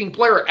receiving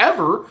player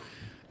ever,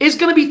 is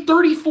going to be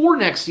 34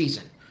 next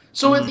season.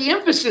 So the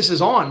emphasis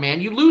is on,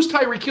 man. You lose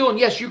Tyreek Hill, and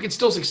yes, you can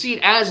still succeed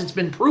as it's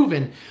been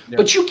proven,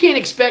 but you can't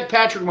expect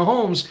Patrick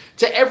Mahomes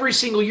to every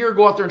single year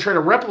go out there and try to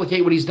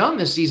replicate what he's done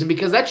this season,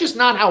 because that's just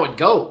not how it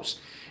goes.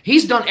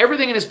 He's done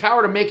everything in his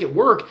power to make it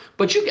work,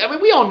 but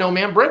we all know,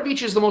 man, Brett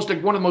Veach is one of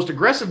the most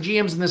aggressive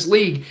GMs in this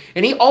league,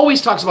 and he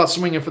always talks about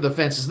swinging for the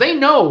fences. They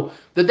know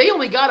that they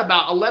only got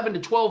about 11 to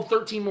 12,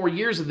 13 more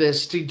years of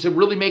this to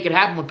really make it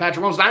happen with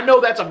Patrick Mahomes. And I know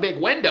that's a big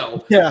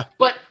window,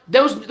 but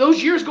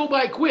those years go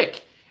by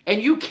quick.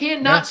 And you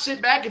cannot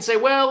sit back and say,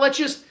 well, let's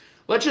just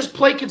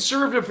play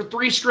conservative for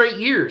 3 straight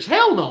years.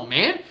 Hell no,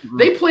 man. Mm-hmm.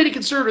 They played a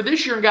conservative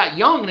this year and got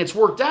young, and it's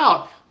worked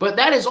out. But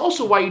that is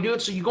also why you do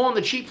it, so you go on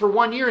the cheap for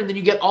 1 year, and then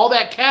you get all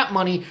that cap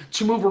money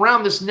to move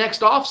around this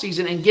next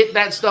offseason and get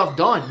that stuff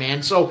done,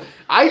 man. So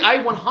I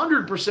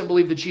 100%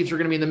 believe the Chiefs are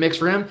going to be in the mix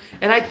for him,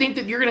 and I think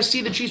that you're going to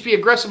see the Chiefs be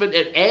aggressive at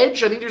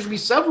edge. I think there's going to be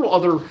several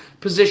other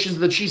positions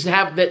the Chiefs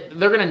have that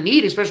they're going to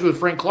need, especially with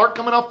Frank Clark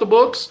coming off the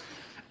books.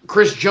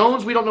 Chris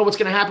Jones, we don't know what's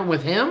going to happen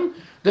with him.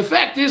 The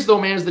fact is,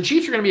 though, man, is the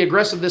Chiefs are going to be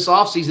aggressive this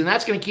offseason.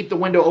 That's going to keep the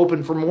window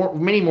open for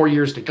many more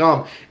years to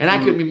come, and I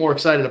couldn't be more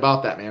excited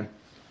about that, man.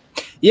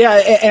 Yeah,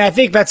 and I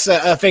think that's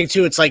a thing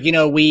too. It's like,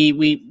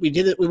 we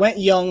did it. We went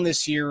young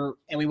this year,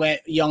 and we went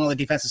young on the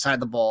defensive side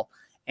of the ball.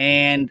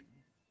 And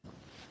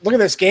look at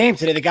this game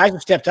today. The guys who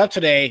stepped up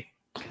today,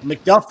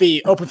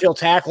 McDuffie, open field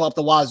tackle up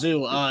the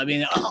wazoo.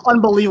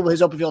 Unbelievable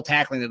his open field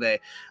tackling today.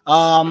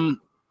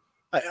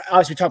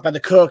 Obviously, we talked about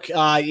the Cook,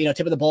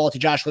 tipping the ball to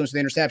Josh Williams for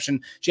the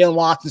interception. Jalen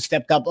Watson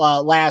stepped up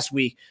last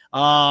week.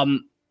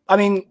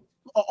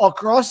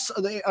 Across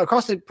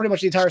pretty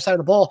much the entire side of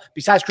the ball,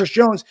 besides Chris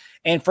Jones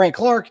and Frank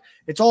Clark,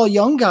 it's all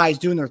young guys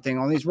doing their thing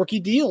on these rookie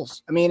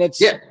deals. I mean,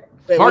 it's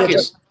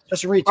Marcus.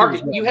 Just a read.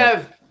 Marcus,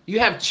 you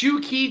have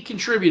 2 key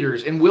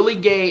contributors in Willie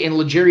Gay and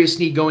L'Jarius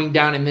Sneed going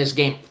down in this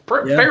game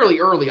fairly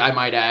early, I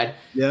might add.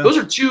 Yeah. Those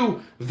are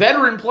 2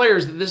 veteran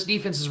players that this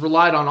defense has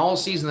relied on all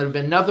season that have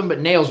been nothing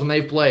but nails when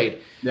they've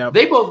played. Yep.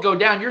 They both go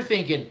down. You're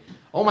thinking,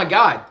 oh my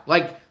God,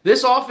 like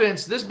this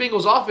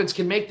Bengals offense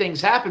can make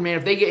things happen, man,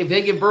 if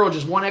they give Burrow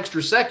just 1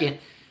 extra second.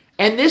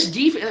 And this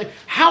defense,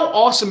 how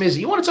awesome is it?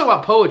 You want to talk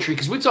about poetry,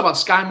 because we talk about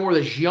Sky Moore,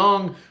 this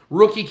young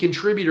rookie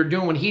contributor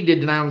doing what he did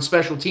tonight on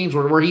special teams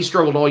where he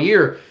struggled all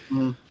year.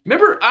 Mm-hmm.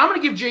 Remember, I'm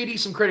going to give JD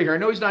some credit here. I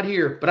know he's not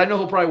here, but I know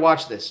he'll probably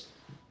watch this.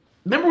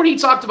 Remember when he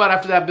talked about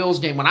after that Bills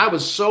game when I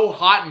was so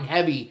hot and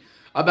heavy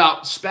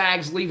about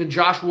Spags leaving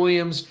Josh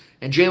Williams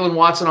and Jalen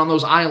Watson on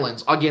those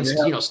islands against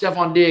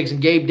Stephon Diggs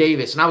and Gabe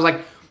Davis. And I was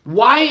like,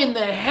 why in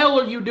the hell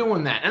are you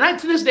doing that? And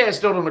to this day, I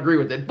still don't agree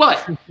with it.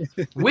 But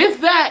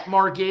with that,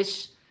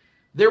 Marcus,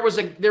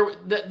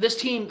 this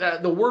team,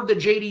 the word that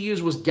JD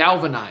used was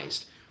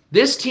galvanized.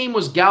 This team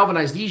was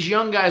galvanized. These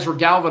young guys were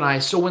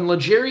galvanized. So when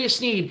L'Jarius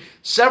Sneed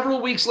several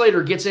weeks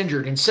later gets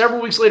injured, and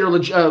several weeks later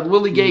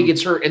Willie Gay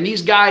gets hurt, and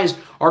these guys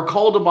are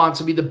called upon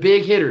to be the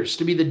big hitters,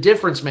 to be the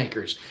difference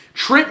makers.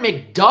 Trent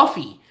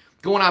McDuffie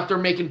going out there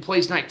making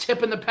plays tonight,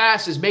 tipping the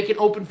passes, making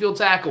open field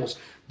tackles,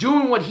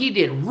 doing what he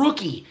did.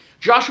 Rookie.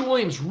 Joshua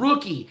Williams,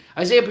 rookie.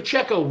 Isaiah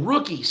Pacheco,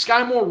 rookie.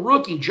 Sky Moore,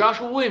 rookie.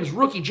 Joshua Williams,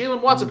 rookie. Jalen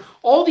Watson.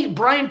 All the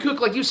Brian Cook,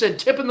 like you said,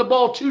 tipping the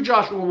ball to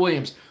Joshua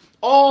Williams.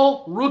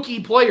 All rookie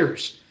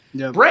players.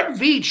 Yep. Brett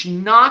Veach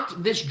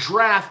knocked this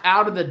draft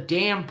out of the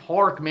damn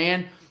park,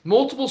 man.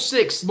 Multiple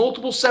 6th,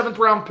 multiple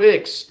 7th-round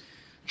picks.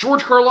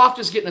 George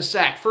Karlaftis getting a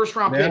sack,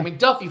 first-round pick.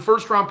 McDuffie,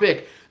 first-round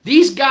pick.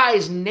 These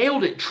guys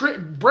nailed it.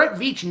 Brett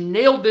Veach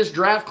nailed this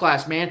draft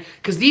class, man,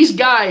 because these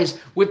guys,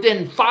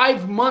 within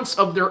 5 months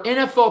of their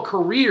NFL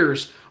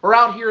careers, are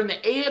out here in the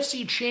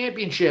AFC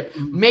Championship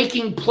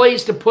making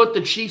plays to put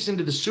the Chiefs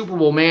into the Super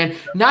Bowl, man.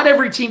 Not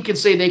every team can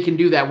say they can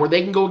do that, where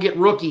they can go get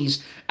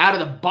rookies out of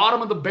the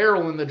bottom of the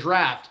barrel in the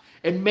draft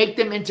and make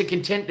them into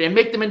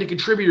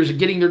contributors of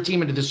getting their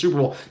team into the Super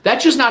Bowl.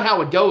 That's just not how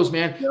it goes,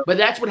 man. Yep. But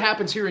that's what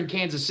happens here in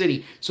Kansas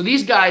City. So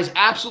these guys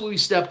absolutely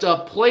stepped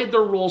up, played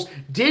their roles,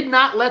 did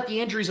not let the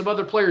injuries of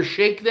other players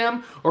shake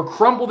them or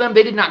crumble them.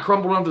 They did not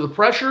crumble under the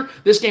pressure.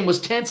 This game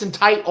was tense and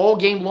tight all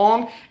game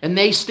long, and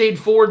they stayed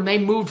forward, and they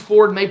moved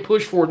forward, and they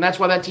pushed forward, and that's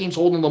why that team's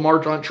holding the Lamar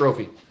Hunt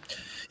Trophy.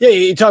 Yeah,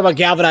 you talk about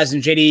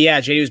galvanizing JD.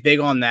 Yeah, JD was big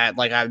on that.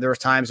 Like there was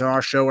times on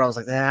our show where I was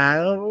like,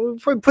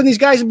 putting these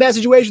guys in bad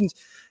situations.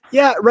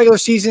 Yeah, regular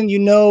season,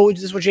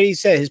 this is what JD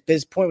said.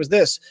 His point was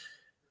this.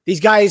 These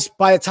guys,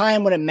 by the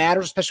time when it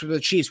matters, especially with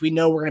the Chiefs, we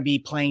know we're going to be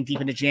playing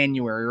deep into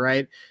January,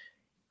 right?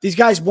 These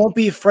guys won't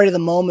be afraid of the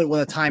moment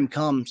when the time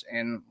comes.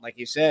 And like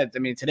you said, I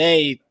mean,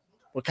 today,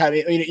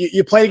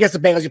 you played against the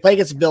Bengals, you played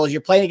against the Bills,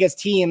 you're playing against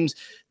teams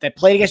that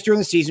played against during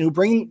the season who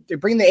bring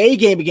the A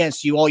game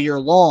against you all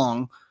year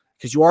long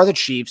because you are the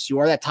Chiefs, you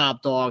are that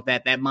top dog,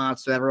 that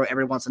monster that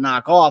everyone wants to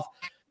knock off.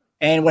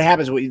 And what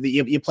happens?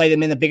 You play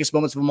them in the biggest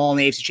moments of them all in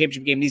the AFC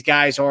Championship game. These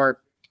guys are,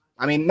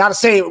 not to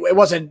say it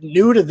wasn't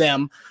new to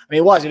them.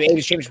 It was. The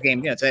AFC Championship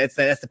game. Yeah, that's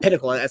the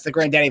pinnacle. That's the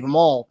granddaddy of them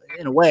all,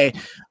 in a way.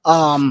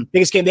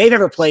 Biggest game they've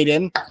ever played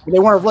in. They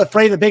weren't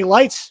afraid of the big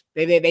lights.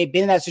 They've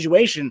been in that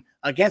situation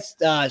against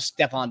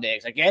Stephon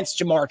Diggs, against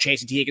Jamar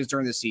Chase and T. Higgins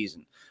during the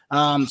season.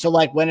 So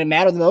like when it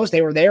mattered the most,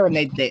 they were there and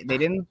they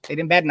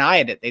didn't bat an eye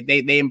at it.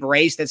 They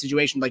embraced that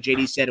situation, like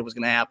JD said it was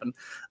going to happen.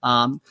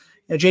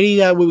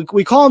 JD,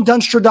 we call him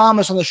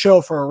Dunstradamus on the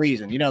show for a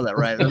reason. You know that,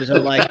 right? So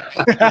like,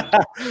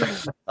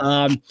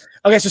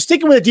 okay, so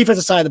sticking with the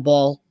defensive side of the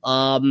ball,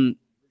 and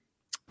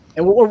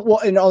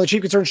on the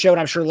Chief Concern show, and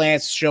I'm sure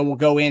Lance's show will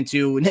go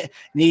into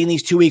needing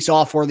these 2 weeks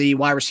off for the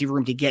wide receiver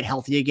room to get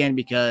healthy again,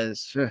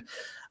 because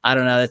I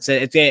don't know, it's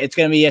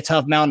going to be a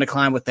tough mountain to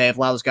climb with that if a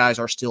lot of those guys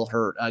are still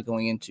hurt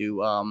going into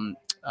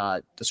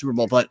the Super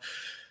Bowl. But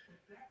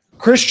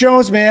Chris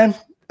Jones, man.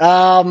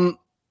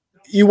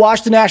 You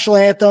watch the national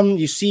anthem.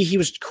 You see he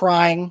was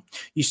crying.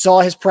 You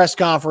saw his press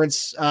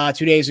conference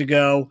 2 days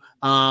ago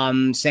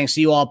saying, "See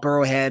you all,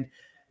 Burrowhead."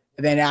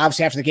 And then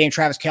obviously after the game,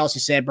 Travis Kelce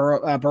said,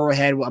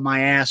 Burrowhead,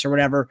 my ass, or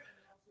whatever.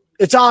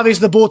 It's obvious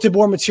the bulletin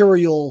board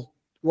material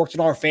worked in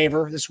our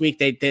favor this week.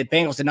 The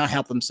Bengals did not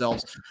help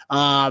themselves.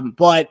 And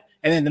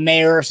then the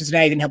mayor of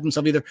Cincinnati didn't help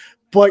himself either.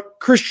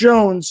 But Chris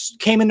Jones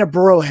came into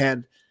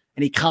Burrowhead,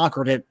 and he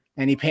conquered it.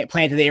 And he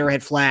planted the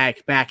Arrowhead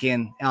flag back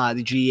in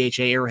the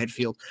GEHA Arrowhead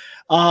Field.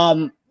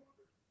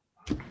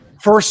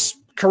 First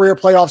career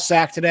playoff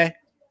sack today.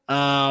 2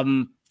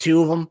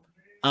 of them.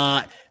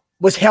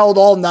 Was held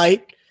all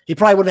night. He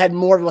probably would have had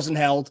more if it wasn't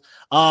held.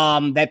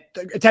 That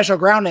intentional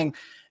grounding,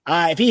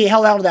 if he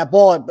held on to that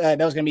ball, that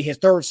was going to be his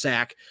 3rd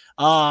sack.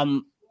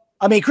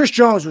 Chris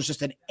Jones was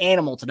just an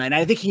animal tonight. And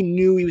I think he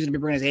knew he was going to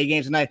be bringing his A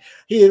game tonight.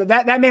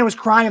 That man was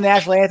crying in the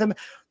national anthem.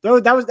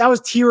 That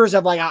was tears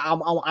of like,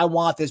 I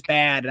want this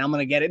bad and I'm going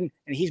to get it. And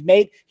he's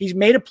made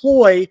a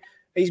ploy.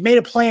 He's made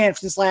a plan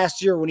since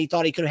last year when he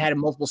thought he could have had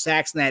multiple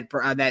sacks in that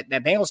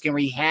Bengals game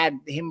where he had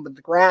him with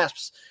the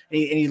grasps and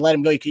he let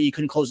him go. He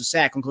couldn't close the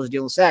sack, couldn't close the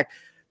deal with the sack.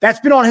 That's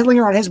been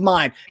lingering on his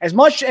mind. As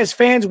much as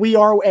fans we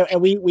are,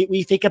 and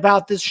we think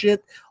about this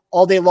shit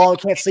all day long. We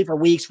can't sleep for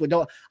weeks.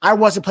 I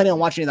wasn't planning on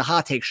watching the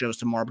hot take shows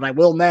tomorrow, but I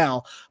will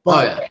now.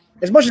 But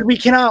as much as we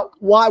cannot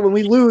watch when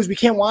we lose, we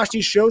can't watch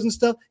these shows and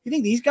stuff. You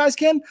think these guys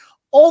can?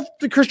 All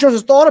the Chris Jones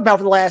has thought about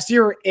for the last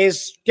year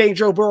is getting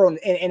Joe Burrow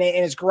in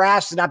his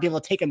grasp and not be able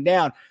to take him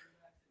down.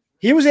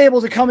 He was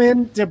able to come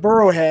in to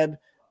Burrowhead,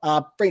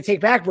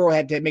 take back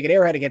Burrowhead to make it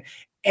Arrowhead again,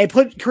 and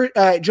put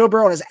Joe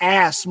Burrow on his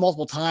ass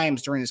multiple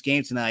times during this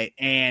game tonight,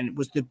 and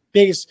was the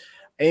biggest.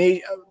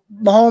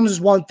 Mahomes is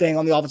one thing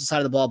on the offensive side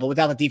of the ball, but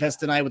without the defense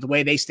tonight, with the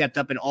way they stepped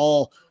up and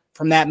all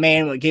from that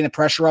man, getting the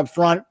pressure up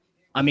front,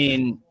 I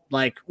mean,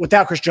 like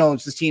without Chris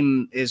Jones, this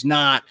team is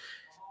not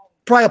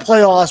probably a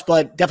playoffs,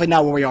 but definitely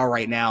not where we are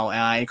right now.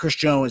 And Chris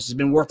Jones has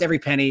been worth every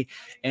penny,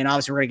 and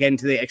obviously we're going to get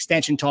into the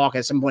extension talk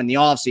at some point in the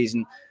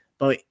offseason,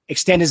 but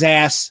extend his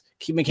ass,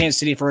 keep him in Kansas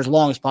City for as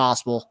long as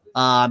possible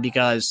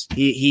because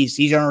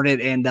he's earned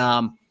it. And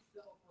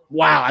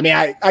wow, I mean,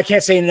 I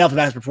can't say enough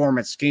about his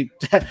performance.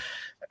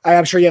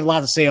 I'm sure you have a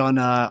lot to say on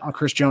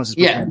Chris Jones.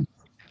 Yeah,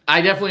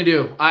 I definitely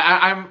do.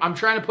 I'm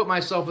trying to put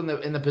myself in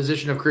the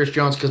position of Chris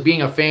Jones because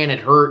being a fan, it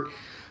hurt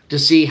to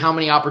see how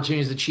many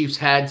opportunities the Chiefs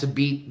had to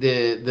beat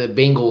the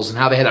Bengals and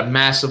how they had a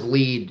massive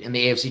lead in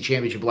the AFC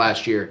Championship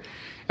last year.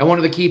 And one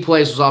of the key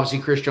plays was obviously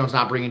Chris Jones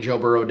not bringing Joe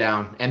Burrow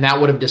down, and that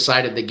would have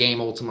decided the game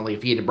ultimately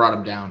if he had brought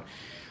him down.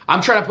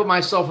 I'm trying to put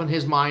myself in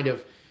his mind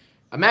of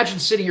imagine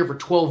sitting here for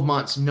 12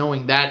 months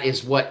knowing that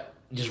is what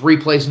just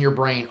replays in your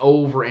brain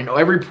over and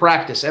every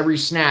practice, every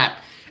snap,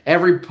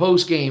 every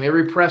post game,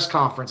 every press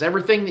conference,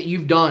 everything that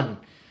you've done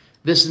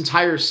this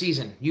entire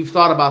season. You've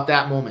thought about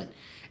that moment.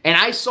 And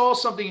I saw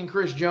something in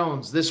Chris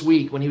Jones this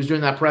week when he was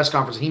doing that press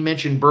conference. He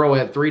mentioned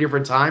Burrowhead 3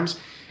 different times.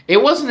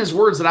 It wasn't his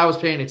words that I was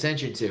paying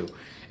attention to.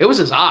 It was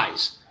his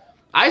eyes.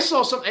 I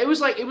saw something. It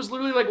was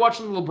literally like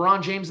watching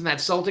LeBron James in that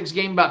Celtics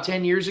game about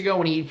 10 years ago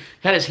when he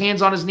had his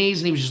hands on his knees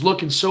and he was just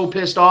looking so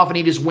pissed off and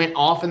he just went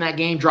off in that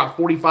game, dropped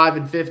 45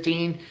 and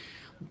 15.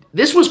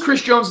 This was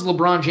Chris Jones'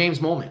 LeBron James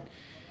moment.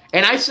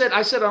 And I said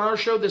on our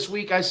show this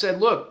week, I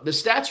said, look, the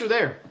stats are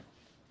there.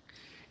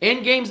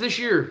 In games this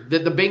year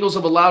that the Bengals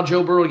have allowed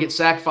Joe Burrow to get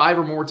sacked 5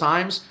 or more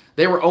times,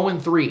 they were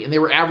 0-3, and they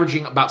were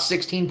averaging about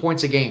 16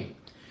 points a game.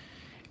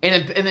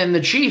 And then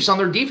the Chiefs, on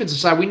their defensive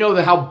side, we know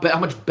that how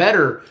much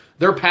better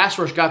their pass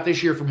rush got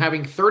this year from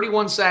having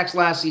 31 sacks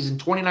last season,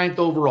 29th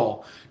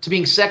overall, to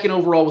being 2nd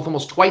overall with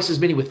almost twice as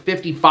many with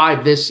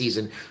 55 this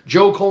season.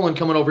 Joe Colin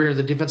coming over here,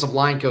 the defensive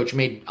line coach,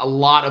 made a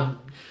lot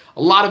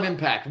of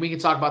impact. We can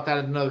talk about that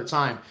at another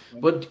time.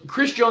 But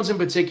Chris Jones in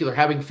particular,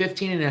 having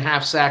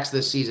 15.5 sacks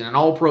this season, an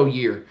all-pro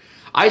year.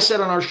 I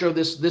said on our show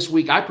this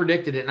week, I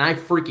predicted it, and I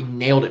freaking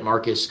nailed it,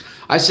 Marcus.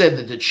 I said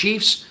that the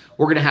Chiefs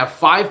were going to have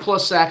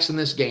 5+ sacks in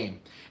this game.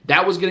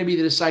 That was going to be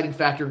the deciding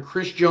factor, and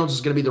Chris Jones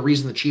is going to be the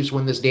reason the Chiefs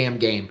win this damn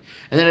game.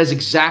 And that is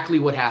exactly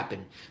what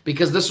happened,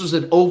 because this was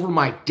an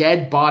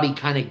over-my-dead-body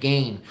kind of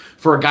game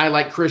for a guy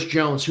like Chris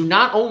Jones, who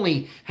not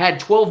only had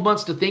 12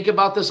 months to think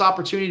about this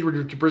opportunity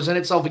to present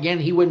itself again,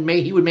 he would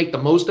make the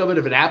most of it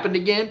if it happened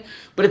again,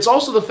 but it's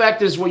also the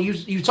fact is what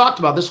you talked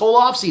about this whole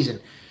offseason.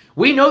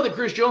 We know that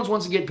Chris Jones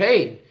wants to get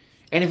paid,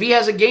 and if he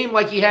has a game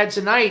like he had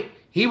tonight,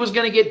 he was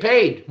going to get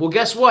paid. Well,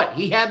 guess what?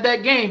 He had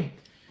that game.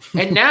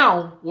 And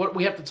now, what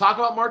we have to talk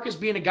about, Marcus,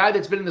 being a guy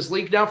that's been in this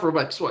league now for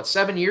about,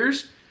 7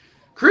 years?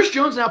 Chris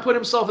Jones now put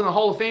himself in the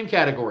Hall of Fame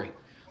category.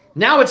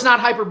 Now it's not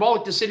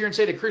hyperbolic to sit here and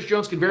say that Chris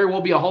Jones could very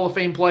well be a Hall of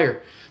Fame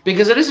player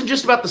because it isn't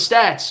just about the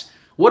stats.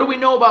 What do we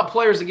know about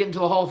players that get into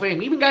the Hall of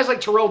Fame? Even guys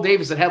like Terrell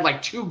Davis that had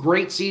like 2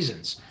 great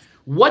seasons.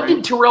 What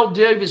did Terrell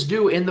Davis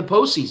do in the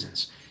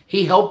postseasons?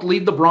 He helped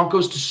lead the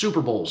Broncos to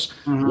Super Bowls.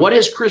 What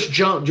has Chris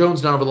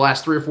Jones done over the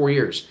last 3 or 4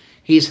 years?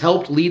 He's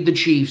helped lead the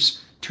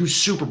Chiefs to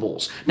Super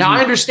Bowls. Now,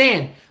 I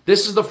understand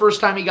this is the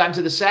first time he got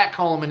into the sack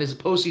column in his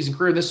postseason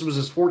career. This was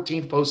his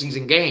 14th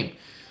postseason game.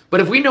 But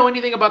if we know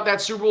anything about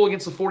that Super Bowl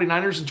against the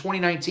 49ers in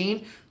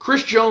 2019,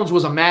 Chris Jones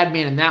was a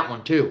madman in that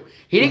one too.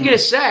 He didn't get a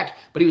sack,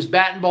 but he was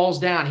batting balls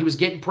down. He was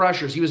getting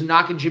pressures. He was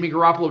knocking Jimmy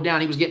Garoppolo down.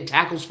 He was getting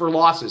tackles for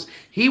losses.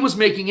 He was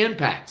making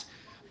impact.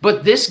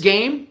 But this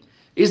game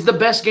is the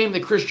best game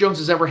that Chris Jones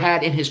has ever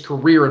had in his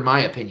career, in my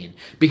opinion,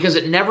 because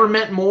it never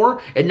meant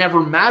more, it never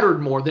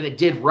mattered more than it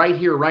did right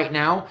here, right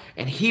now,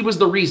 and he was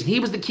the reason. He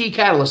was the key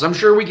catalyst. I'm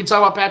sure we can talk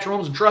about Patrick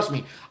Mahomes, and trust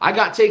me, I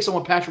got takes on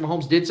what Patrick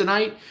Mahomes did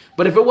tonight,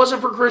 but if it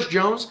wasn't for Chris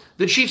Jones,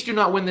 the Chiefs do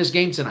not win this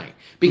game tonight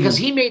because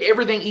he made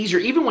everything easier.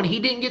 Even when he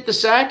didn't get the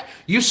sack,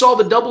 you saw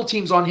the double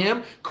teams on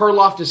him,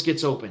 Karlaftis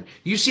gets open.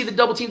 You see the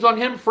double teams on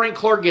him, Frank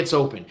Clark gets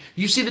open.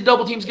 You see the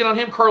double teams get on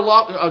him,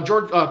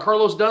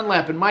 Carlos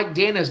Dunlap and Mike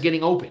Dana is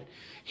getting open.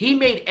 He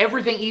made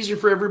everything easier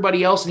for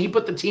everybody else, and he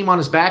put the team on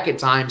his back at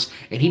times,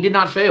 and he did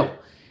not fail.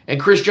 And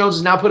Chris Jones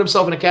has now put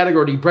himself in a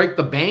category to break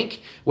the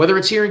bank, whether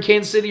it's here in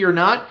Kansas City or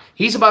not.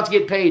 He's about to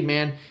get paid,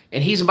 man,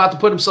 and he's about to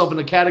put himself in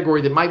a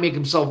category that might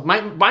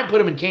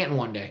put him in Canton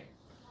one day.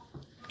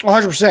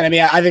 100%. I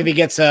mean, I think if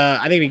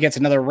he gets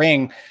another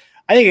ring.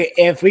 I think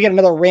if we get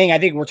another ring, I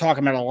think we're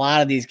talking about a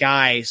lot of these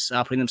guys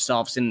putting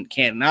themselves in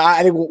Canton.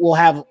 I think we'll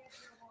have,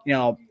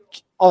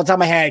 all the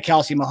time I had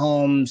Kelsey,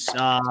 Mahomes,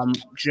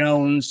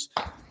 Jones.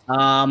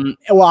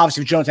 Well,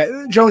 obviously Jones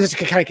has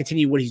to kind of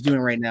continue what he's doing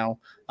right now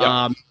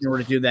in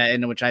order to do that,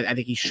 and which I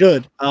think he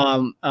should.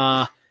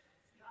 I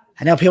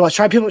know people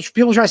try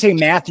to say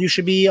Matthew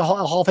should be a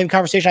Hall of Fame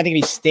conversation. I think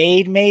if he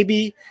stayed,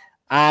 maybe.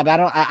 But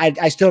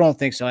I still don't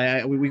think so.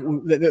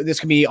 This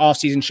could be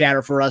off-season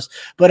chatter for us.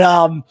 But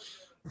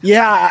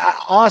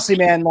honestly,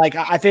 man, like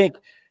I think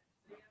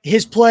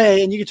his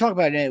play, and you can talk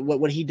about it,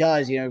 what he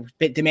does,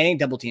 demanding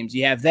double teams.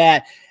 You have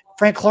that.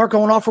 Frank Clark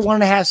going off for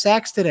 1.5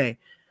 sacks today.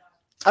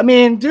 I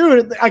mean,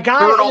 dude, a guy.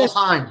 Third all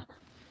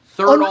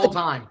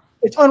time.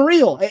 It's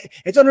unreal.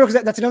 It's unreal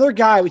because that's another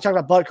guy. We talk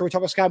about Butker. We talk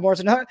about Sky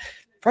Morrison.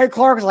 Frank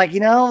Clark is like, he's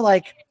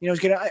going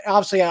to,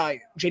 obviously,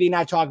 JD and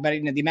I talk about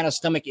it, the amount of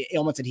stomach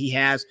ailments that he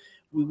has.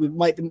 There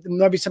might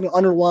be something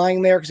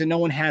underlying there because no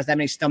one has that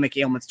many stomach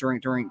ailments during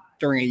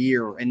a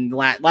year, and the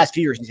last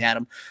few years he's had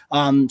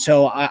them.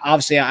 So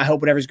obviously I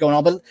hope whatever's going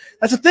on, but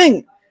that's the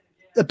thing.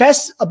 The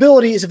best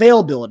ability is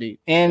availability,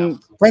 and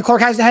Frank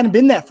Clark hadn't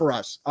been that for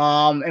us.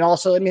 And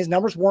also, I mean, his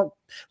numbers weren't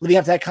living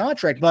up to that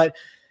contract, but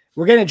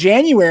we're getting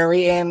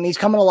January and he's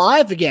coming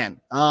alive again.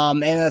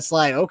 And it's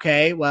like,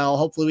 okay, well,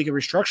 hopefully we can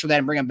restructure that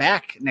and bring him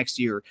back next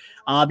year.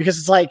 Because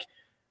it's like,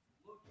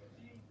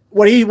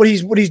 what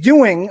he's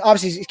doing,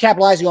 obviously he's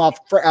capitalizing off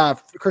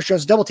Chris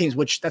Jones' double teams,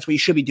 which that's what you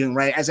should be doing,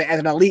 right? As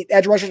an elite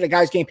edge rusher, the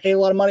guy's getting paid a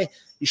lot of money.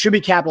 You should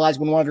be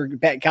capitalizing when one of your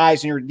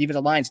guys in your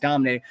defensive line is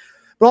dominating.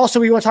 But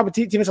also, we want to talk about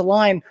defensive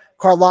line.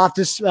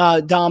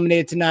 Karlaftis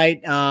dominated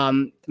tonight. I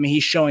mean,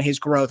 he's showing his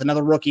growth.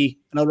 Another rookie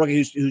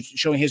who's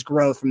showing his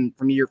growth from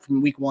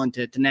week 1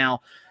 to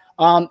now.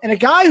 And a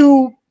guy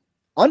who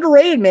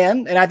underrated,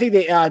 man. And I think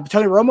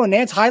Tony Romo and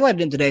Nance highlighted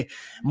him today.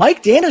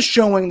 Mike Dana's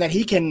showing that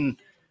he can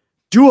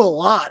do a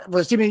lot.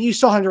 I mean, you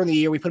saw him during the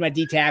year. We put him at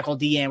D tackle,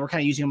 DN. We're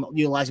kind of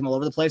utilizing him all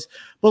over the place.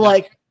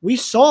 But we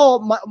saw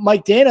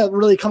Mike Dana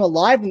really come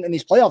alive in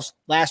these playoffs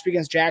last week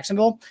against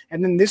Jacksonville,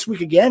 and then this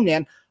week again,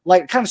 man.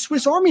 Like kind of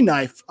Swiss Army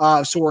knife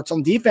sorts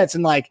on defense,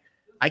 and I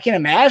can't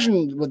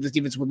imagine what this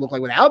defense would look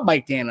like without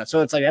Mike Dana.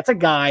 So it's like that's a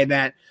guy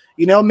that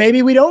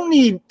maybe we don't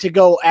need to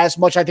go as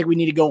much. I think we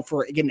need to go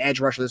for get an edge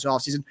rusher this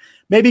offseason.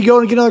 Maybe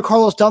go and get another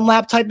Carlos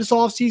Dunlap type this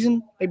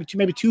offseason.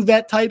 Maybe two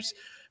vet types.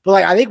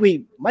 But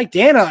Mike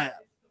Dana.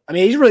 I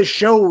mean, he's really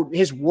showed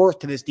his worth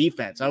to this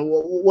defense.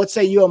 What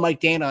say you on Mike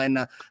Dana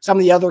and some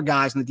of the other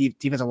guys in the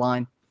defensive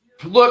line?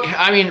 Look,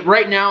 I mean,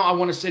 right now I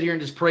want to sit here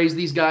and just praise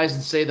these guys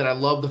and say that I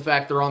love the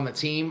fact they're on the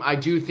team. I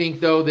do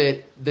think, though,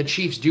 that the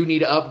Chiefs do need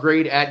to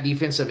upgrade at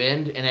defensive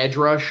end and edge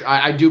rush.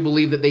 I do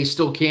believe that they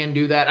still can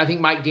do that. I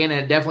think Mike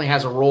Dana definitely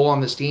has a role on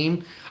this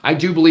team. I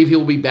do believe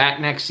he'll be back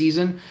next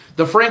season.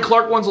 The Frank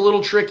Clark one's a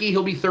little tricky.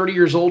 He'll be 30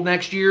 years old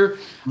next year.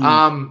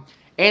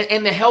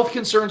 And the health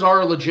concerns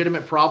are a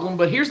legitimate problem.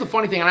 But here's the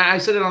funny thing, and I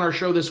said it on our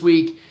show this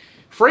week.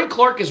 Frank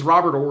Clark is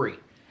Robert Horry.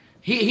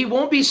 He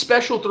won't be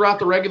special throughout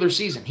the regular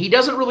season. He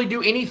doesn't really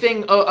do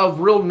anything of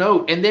real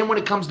note. And then when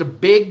it comes to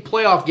big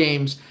playoff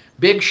games,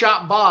 Big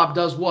Shot Bob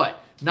does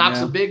what?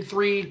 Knocks a big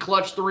three,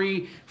 clutch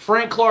three.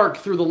 Frank Clark,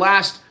 through the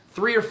last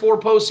 3 or 4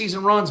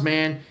 postseason runs,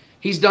 man,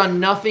 he's done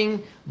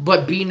nothing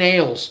but be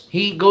nails.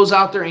 He goes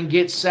out there and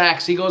gets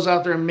sacks. He goes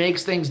out there and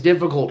makes things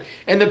difficult.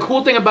 And the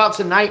cool thing about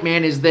tonight,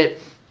 man, is that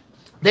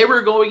they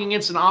were going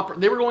against an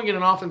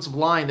offensive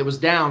line that was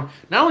down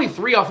not only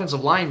 3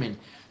 offensive linemen,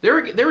 they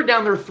were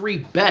down their 3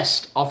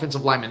 best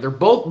offensive linemen. They're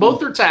both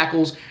their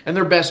tackles and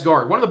their best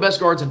guard. One of the best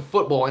guards in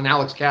football in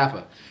Alex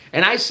Kappa.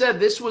 And I said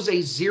this was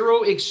a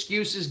zero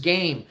excuses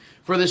game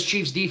for this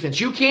Chiefs defense.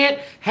 You can't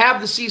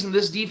have the season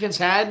this defense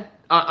had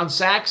on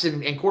sacks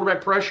and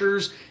quarterback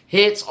pressures,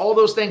 hits, all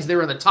those things. They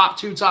were in the top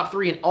 2, top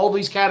 3 in all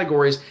these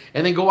categories,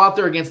 and then go out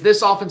there against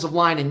this offensive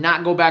line and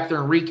not go back there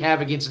and wreak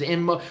havoc against a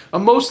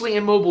mostly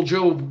immobile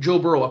Joe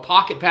Burrow, a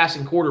pocket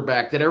passing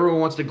quarterback that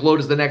everyone wants to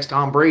gloat as the next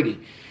Tom Brady.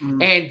 Mm-hmm.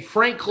 And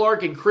Frank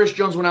Clark and Chris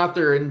Jones went out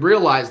there and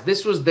realized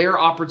this was their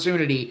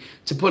opportunity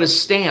to put a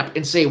stamp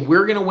and say,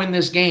 we're going to win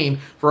this game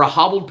for a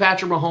hobbled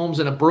Patrick Mahomes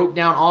and a broke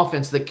down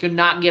offense that could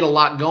not get a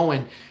lot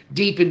going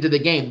deep into the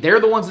game.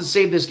 They're the ones that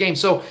saved this game.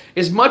 So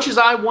as much as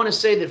I want to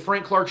say that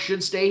Frank Clark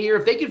should stay here,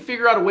 if they can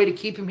figure out a way to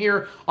keep him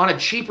here on a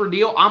cheaper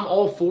deal, I'm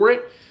all for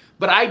it.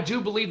 But I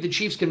do believe the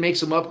Chiefs can make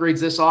some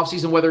upgrades this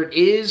offseason, whether it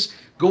is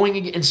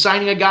going and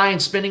signing a guy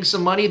and spending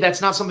some money.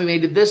 That's not something they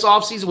did this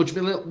offseason, which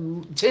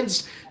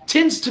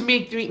tends to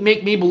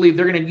make me believe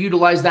they're going to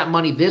utilize that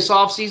money this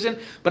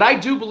offseason. But I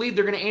do believe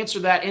they're going to answer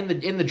that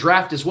in the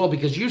draft as well,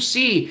 because you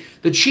see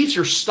the Chiefs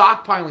are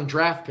stockpiling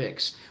draft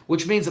picks,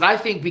 which means that I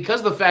think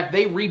because of the fact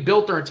they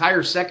rebuilt their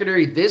entire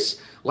secondary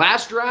this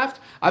last draft,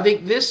 I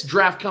think this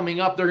draft coming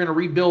up, they're going to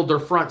rebuild their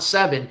front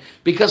 7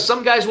 because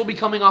some guys will be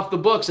coming off the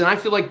books. And I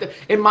feel like,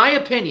 in my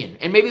opinion,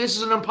 and maybe this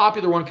is an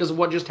unpopular one because of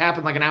what just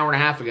happened like an hour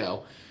and a half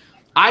ago,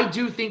 I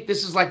do think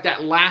this is like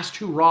that last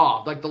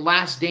hurrah, like the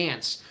last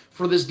dance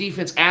for this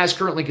defense as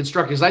currently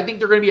constructed. Because I think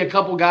there are going to be a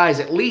couple guys,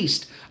 at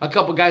least a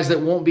couple guys that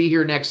won't be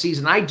here next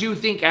season. I do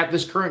think at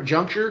this current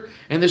juncture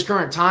and this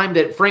current time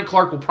that Frank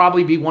Clark will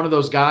probably be one of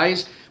those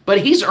guys. But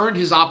he's earned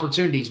his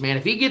opportunities, man.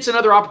 If he gets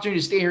another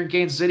opportunity to stay here in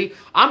Kansas City,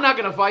 I'm not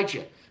going to fight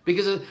you.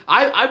 Because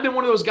I've been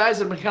one of those guys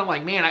that have been kind of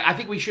like, man, I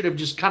think we should have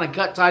just kind of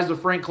cut ties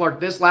with Frank Clark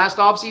this last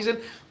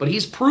offseason. But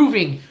he's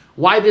proving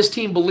why this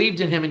team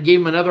believed in him and gave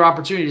him another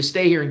opportunity to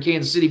stay here in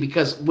Kansas City.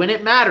 Because when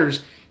it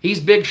matters, he's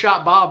big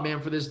shot Bob, man,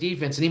 for this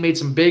defense. And he made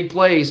some big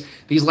plays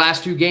these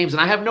last 2 games.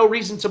 And I have no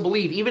reason to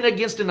believe, even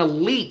against an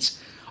elite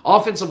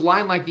offensive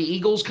line like the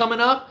Eagles coming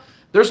up,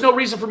 there's no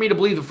reason for me to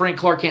believe that Frank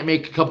Clark can't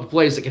make a couple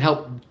plays that can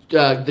help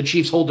the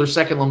Chiefs hold their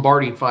second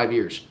Lombardi in 5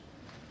 years.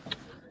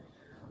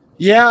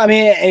 Yeah, I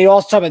mean, and you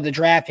also talk about the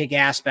draft pick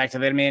aspect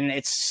of it. I mean,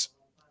 it's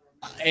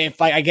if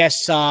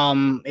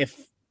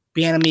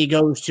Bieniemy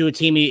goes to a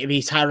team, if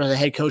he's hired as a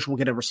head coach, we'll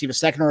get to receive a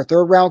 2nd or a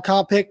 3rd round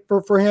comp pick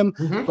for him.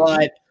 Mm-hmm.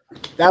 But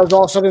that was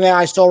also something that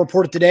I saw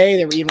reported today.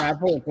 They were even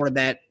reported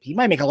that he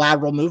might make a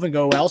lateral move and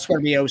go elsewhere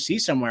to be OC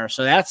somewhere.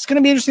 So that's going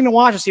to be interesting to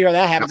watch and see how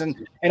that happens.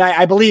 And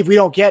I believe we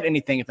don't get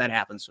anything if that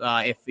happens.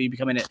 If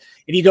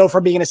you go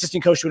from being an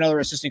assistant coach to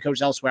another assistant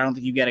coach elsewhere, I don't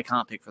think you get a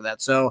comp pick for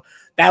that. So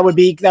that would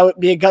be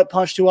a gut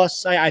punch to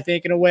us, I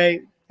think, in a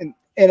way, in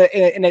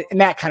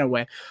that kind of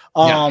way.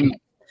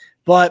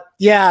 But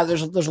yeah,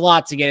 there's a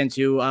lot to get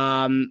into.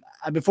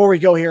 Before we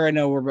go here, I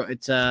know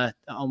it's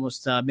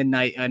almost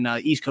midnight on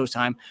East Coast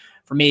time.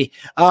 For me,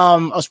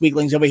 us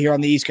weaklings over here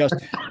on the East Coast.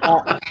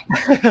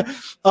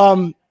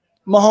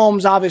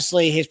 Mahomes,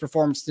 obviously, his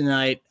performance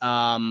tonight.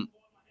 I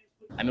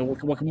mean,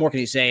 what more can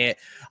you say?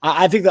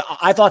 I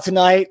thought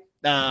tonight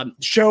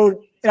showed,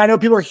 and I know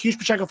people are huge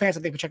Pacheco fans.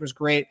 I think Pacheco was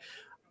great.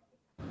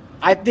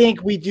 I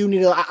think we do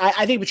need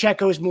I think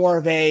Pacheco is more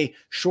of a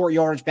short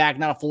yardage back,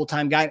 not a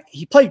full-time guy.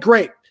 He played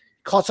great.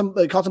 Caught some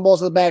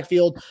balls in the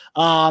backfield,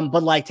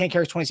 but like 10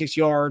 carries, 26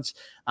 yards.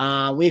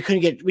 We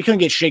couldn't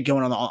get shit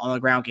going on the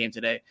ground game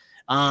today.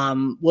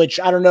 Which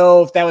I don't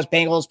know if that was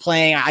Bengals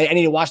playing. I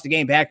need to watch the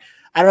game back.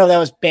 I don't know if that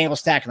was Bengals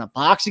stacking the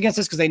box against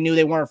us because they knew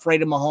they weren't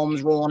afraid of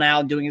Mahomes rolling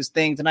out and doing his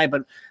thing tonight.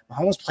 But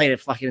Mahomes played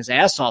it fucking his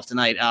ass off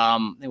tonight.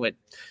 Anyway,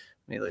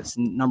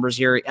 some numbers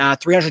here: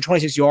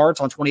 326 yards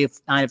on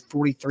 29 of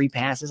 43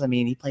 passes. I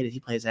mean, he played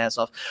his ass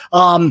off.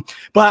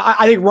 But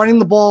I think running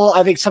the ball,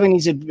 I think something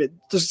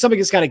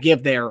that's got to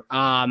give there.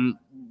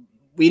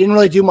 We didn't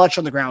really do much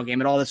on the ground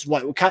game at all. That's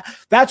why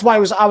I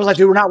was like,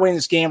 dude, we're not winning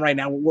this game right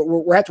now.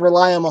 We have to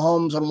rely on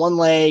Mahomes on one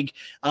leg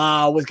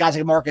with guys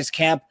like Marcus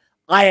Kemp.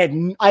 I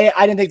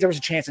didn't think there was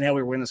a chance in hell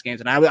we were winning this game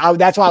tonight.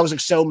 That's why I was like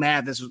so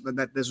mad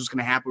that this was going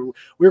to happen.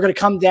 We were going to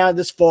come down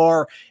this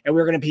far, and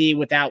we were going to be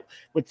with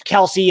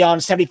Kelsey on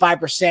 75%,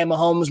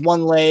 Mahomes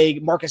one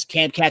leg, Marcus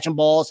Kemp catching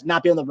balls,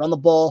 not being able to run the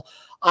ball.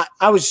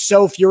 I was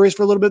so furious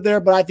for a little bit there,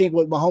 but I think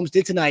what Mahomes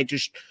did tonight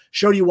just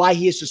showed you why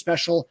he is so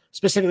special,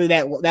 specifically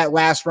that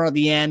last run at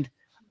the end.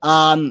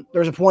 There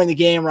was a point in the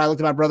game where I looked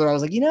at my brother. I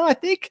was like,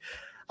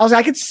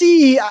 I could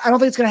see, I don't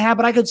think it's going to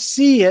happen. I could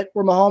see it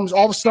where Mahomes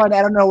all of a sudden,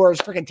 I don't know where he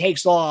freaking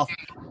takes off.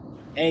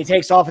 And he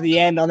takes off at the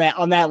end on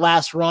that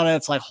last run. And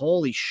it's like,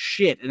 holy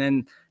shit. And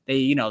then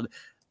they,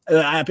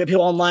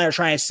 people online are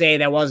trying to say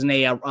that wasn't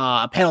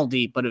a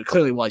penalty, but it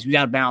clearly was. He was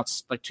out of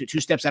bounds, like two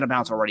steps out of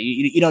bounds already.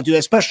 You don't do that,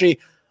 especially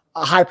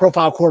a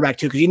high-profile quarterback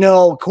too, because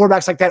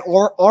quarterbacks like that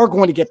are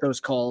going to get those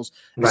calls,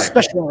 right,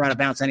 especially when we're out of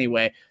bounds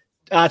anyway.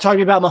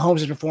 Talking about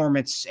Mahomes'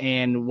 performance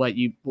and what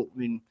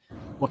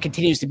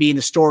continues to be in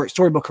the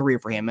storybook career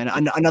for him,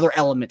 and another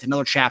element,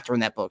 another chapter in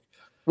that book.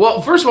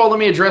 Well, first of all, let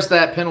me address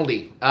that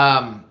penalty.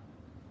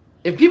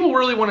 if people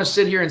really want to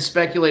sit here and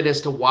speculate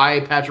as to why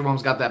Patrick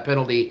Mahomes got that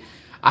penalty,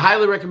 I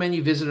highly recommend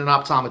you visit an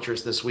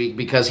optometrist this week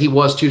because he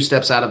was 2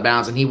 steps out of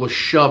bounds and he was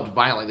shoved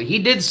violently. He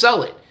did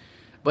sell it,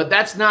 but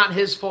that's not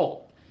his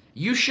fault.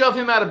 You shove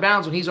him out of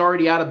bounds when he's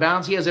already out of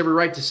bounds, he has every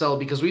right to sell it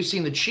because we've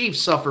seen the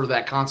Chiefs suffer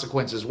that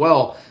consequence as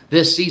well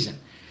this season.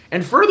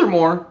 And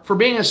furthermore, for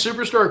being a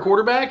superstar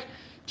quarterback,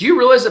 do you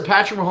realize that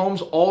Patrick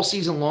Mahomes all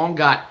season long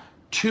got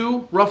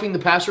 2 roughing the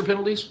passer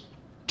penalties?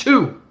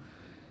 2.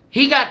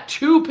 He got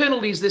 2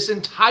 penalties this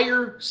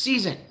entire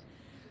season.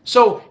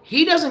 So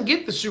he doesn't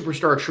get the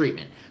superstar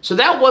treatment. So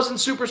that wasn't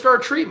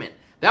superstar treatment.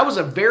 That was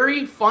a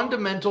very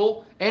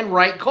fundamental and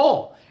right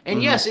call.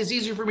 And yes, it's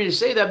easier for me to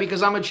say that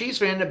because I'm a Chiefs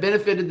fan that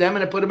benefited them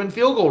and it put them in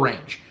field goal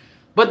range.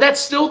 But that's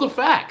still the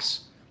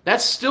facts.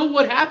 That's still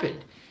what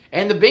happened.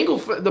 And the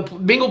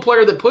Bengal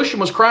player that pushed him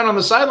was crying on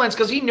the sidelines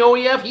because he knew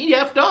he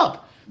effed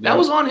up. That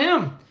was on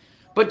him.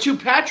 But to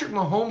Patrick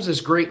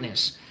Mahomes'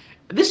 greatness,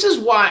 this is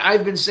why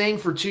I've been saying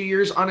for 2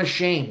 years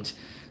unashamed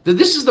that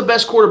this is the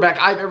best quarterback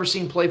I've ever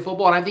seen play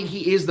football, and I think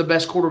he is the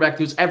best quarterback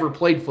who's ever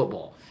played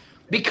football.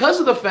 Because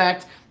of the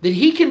fact that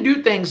he can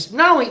do things,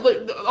 not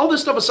only all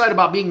this stuff aside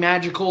about being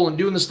magical and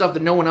doing the stuff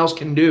that no one else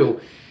can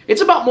do,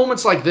 it's about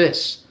moments like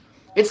this.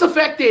 It's the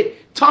fact that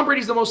Tom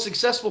Brady's the most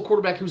successful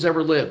quarterback who's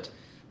ever lived.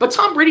 But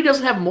Tom Brady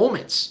doesn't have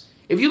moments.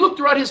 If you look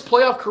throughout his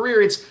playoff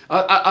career, it's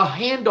a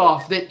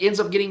handoff that ends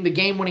up getting the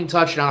game-winning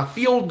touchdown, a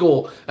field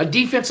goal, a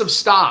defensive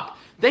stop,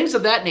 things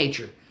of that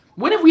nature.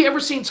 When have we ever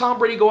seen Tom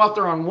Brady go out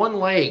there on one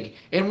leg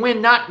and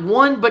win not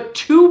 1 but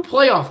 2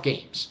 playoff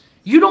games?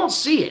 You don't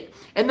see it.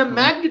 And the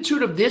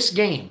magnitude of this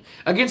game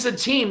against a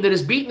team that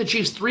has beaten the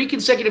Chiefs 3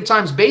 consecutive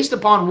times based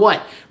upon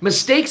what?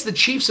 Mistakes the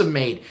Chiefs have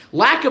made,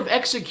 lack of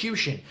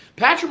execution.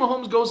 Patrick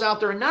Mahomes goes out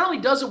there and not only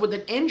does it with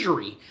an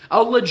injury,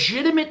 a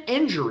legitimate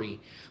injury,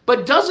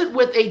 but does it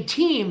with a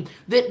team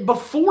that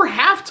before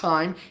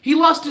halftime, he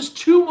lost his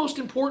 2 most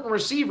important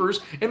receivers,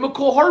 and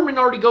McCole Hardman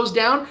already goes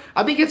down.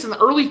 I think it's in the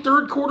early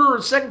 3rd quarter or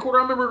 2nd quarter,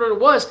 I remember what it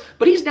was,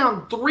 but he's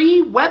down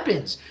 3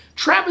 weapons.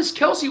 Travis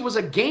Kelce was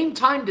a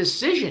game-time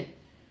decision.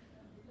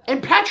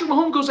 And Patrick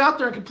Mahomes goes out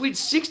there and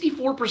completes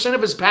 64%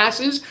 of his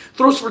passes,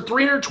 throws for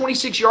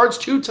 326 yards,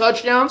 2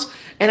 touchdowns,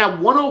 and a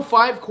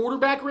 105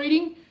 quarterback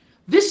rating.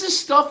 This is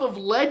stuff of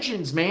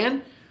legends,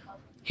 man.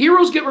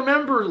 Heroes get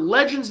remembered,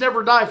 legends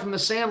never die from the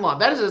Sandlot.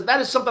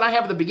 That is something I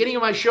have at the beginning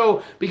of my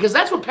show because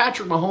that's what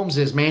Patrick Mahomes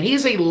is, man. He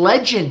is a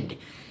legend.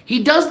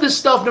 He does this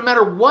stuff no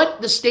matter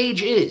what the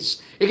stage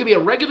is. It could be a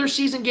regular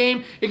season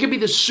game. It could be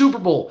the Super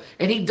Bowl.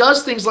 And he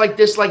does things like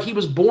this like he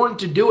was born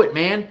to do it,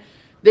 man.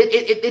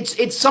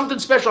 It's something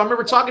special. I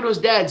remember talking to his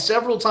dad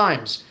several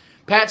times,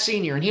 Pat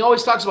Sr., and he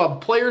always talks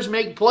about players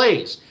make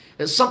plays.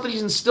 It's something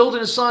he's instilled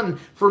in his son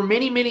for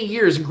many, many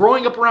years. And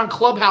growing up around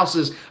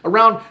clubhouses,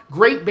 around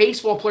great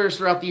baseball players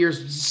throughout the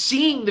years,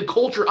 seeing the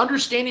culture,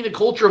 understanding the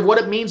culture of what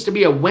it means to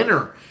be a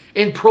winner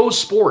in pro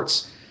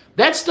sports.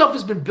 That stuff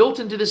has been built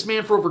into this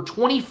man for over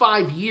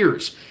 25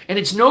 years. And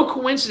it's no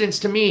coincidence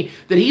to me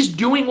that he's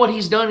doing what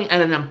he's done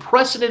at an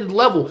unprecedented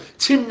level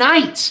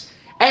tonight.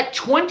 At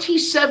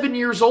 27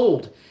 years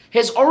old,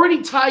 has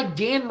already tied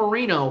Dan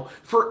Marino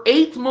for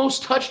 8th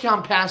most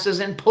touchdown passes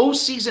in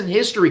postseason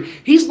history.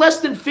 He's less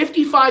than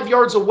 55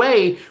 yards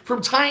away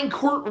from tying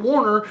Kurt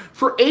Warner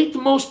for 8th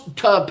most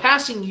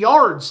passing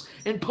yards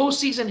in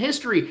postseason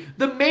history.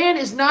 The man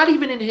is not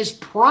even in his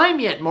prime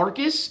yet,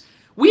 Marcus.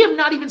 We have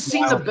not even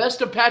seen the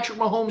best of Patrick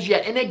Mahomes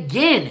yet. And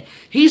again,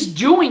 he's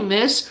doing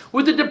this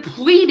with a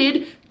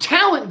depleted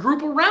talent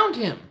group around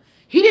him.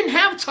 He didn't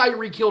have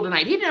Tyreek Hill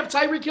tonight. He didn't have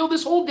Tyreek Hill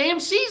this whole damn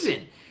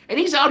season. And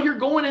he's out here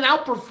going and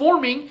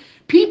outperforming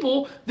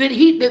people that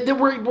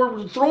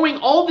were throwing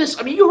all this.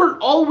 I mean, you heard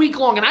all week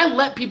long, and I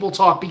let people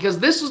talk because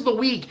this is the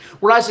week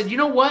where I said, you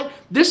know what?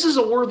 This is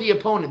a worthy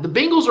opponent. The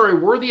Bengals are a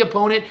worthy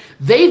opponent.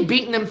 They've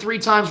beaten them 3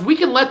 times. We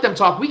can let them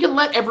talk. We can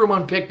let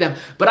everyone pick them.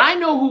 But I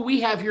know who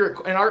we have here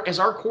as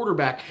our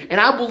quarterback, and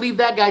I believe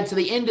that guy to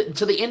the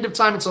end of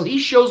time until he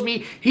shows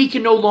me he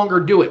can no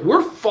longer do it.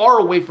 We're far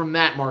away from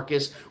that,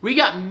 Marcus. We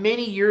got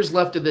many years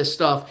left of this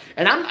stuff.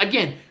 And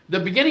the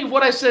beginning of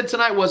what I said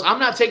tonight was I'm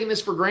not taking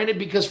this for granted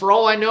because for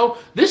all I know,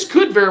 this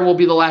could very well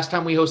be the last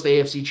time we host the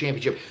AFC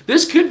Championship.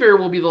 This could very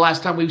well be the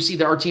last time we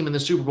see our team in the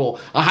Super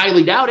Bowl. I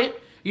highly doubt it.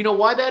 You know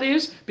why that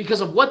is? Because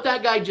of what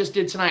that guy just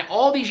did tonight.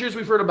 All these years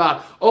we've heard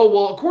about, oh,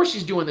 well, of course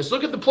he's doing this.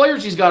 Look at the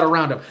players he's got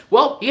around him.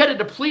 Well, he had a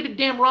depleted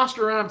damn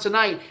roster around him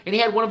tonight, and he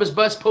had one of his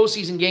best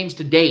postseason games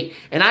to date.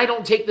 And I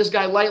don't take this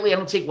guy lightly. I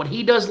don't take what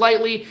he does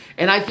lightly.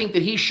 And I think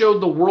that he showed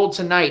the world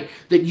tonight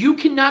that you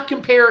cannot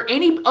compare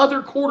any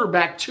other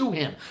quarterback to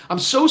him. I'm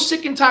so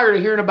sick and tired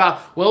of hearing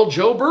about, well,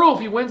 Joe Burrow,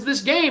 if he wins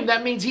this game,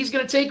 that means he's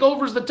going to take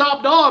over as the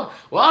top dog.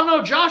 Well, I don't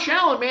know, Josh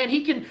Allen, man,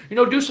 he can,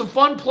 do some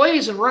fun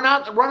plays and run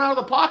out of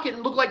the pocket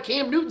and look like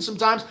Cam Newton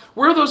sometimes.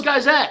 Where are those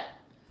guys at?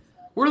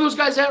 Where are those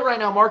guys at right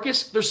now,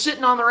 Marcus? They're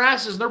sitting on their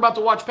asses, and they're about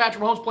to watch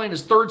Patrick Mahomes play in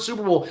his 3rd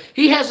Super Bowl.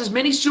 He has as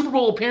many Super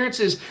Bowl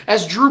appearances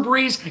as Drew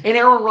Brees and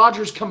Aaron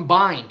Rodgers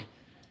combined.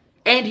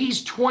 And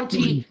he's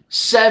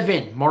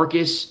 27,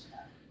 Marcus.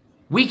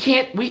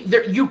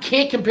 You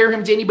can't compare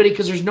him to anybody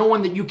because there's no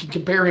one that you can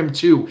compare him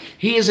to.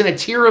 He is in a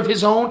tier of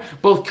his own,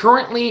 both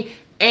currently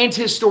and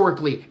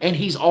historically, and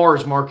he's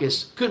ours,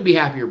 Marcus. Couldn't be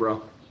happier,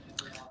 bro.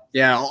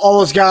 Yeah, all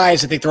those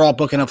guys, I think they're all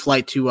booking a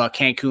flight to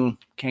Cancun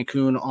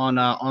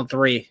on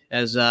 3.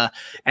 As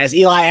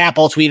Eli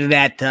Apple tweeted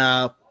at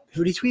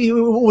who did he tweet?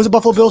 Who was a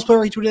Buffalo Bills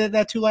player? He tweeted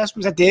that too last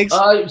week. Was that Diggs?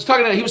 He was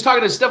talking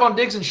to Stephon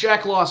Diggs and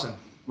Shaq Lawson.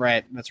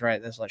 Right, that's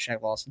right. That's like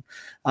Shaq Lawson.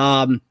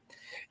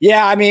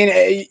 Yeah, I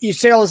mean, you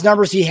say all those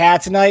numbers he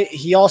had tonight.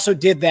 He also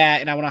did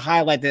that, and I want to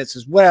highlight this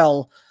as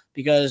well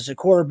because a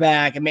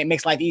quarterback, it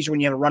makes life easier when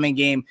you have a running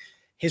game.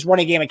 His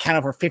running game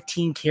accounted for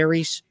 15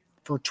 carries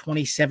for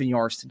 27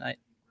 yards tonight.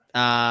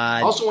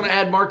 I also want to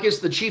add, Marcus,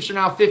 the Chiefs are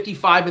now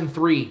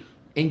 55-3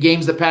 in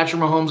games that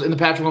Patrick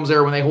Mahomes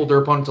era when they hold their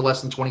opponent to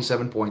less than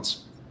 27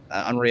 points.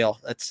 Unreal.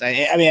 That's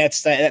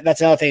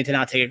another thing to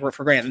not take it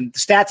for granted. And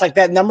stats like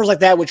that, numbers like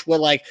that, which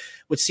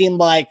would seem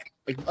like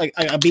a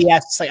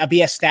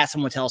BS stat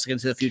someone would tell us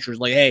into the future is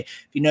like, hey,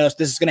 if you notice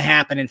this is going to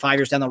happen in 5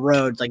 years down the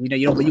road, it's like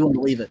you won't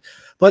believe it.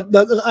 But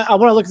I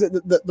want to look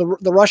at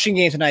the rushing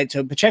game tonight.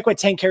 So Pacheco had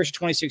 10 carries for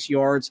 26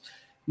 yards.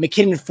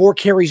 McKinnon 4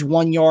 carries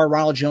 1 yard.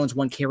 Ronald Jones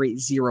 1 carry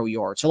 0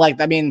 yards. So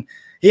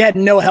he had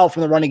no help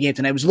from the running game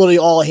tonight. It was literally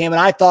all him.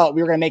 And I thought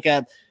we were going to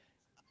make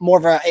more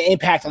of an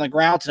impact on the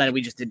ground tonight.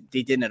 We just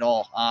didn't at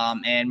all.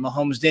 And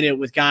Mahomes did it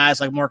with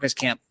guys like Marcus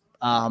Kemp.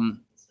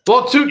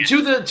 Well, to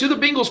the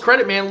Bengals'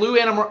 credit, man, Lou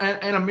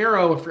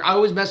Anamiro, I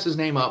always mess his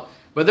name up,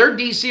 but their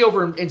DC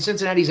over in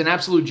Cincinnati is an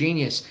absolute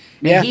genius.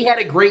 And he had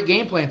a great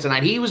game plan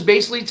tonight. He was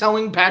basically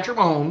telling Patrick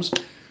Mahomes,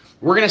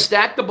 we're going to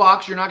stack the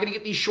box. You're not going to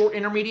get these short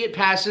intermediate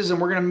passes, and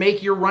we're going to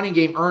make your running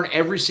game earn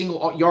every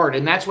single yard.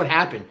 And that's what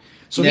happened.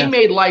 So he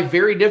made life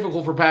very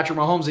difficult for Patrick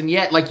Mahomes. And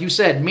yet, like you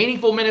said,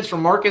 meaningful minutes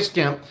from Marcus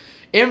Kemp,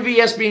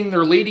 MVS being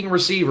their leading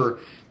receiver,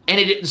 and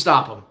it didn't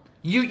stop him.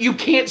 You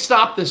can't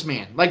stop this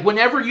man. Like,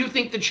 whenever you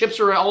think the chips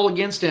are all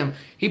against him,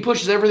 he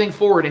pushes everything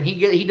forward, and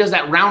he does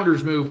that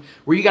rounders move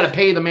where you got to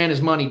pay the man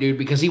his money, dude,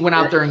 because he went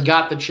out there and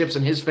got the chips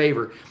in his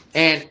favor.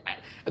 And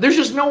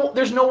there's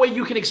no way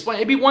you can explain.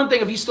 It'd be one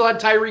thing if he still had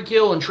Tyreek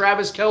Hill and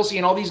Travis Kelce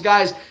and all these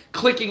guys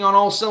clicking on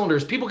all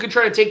cylinders. People could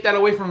try to take that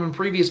away from him in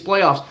previous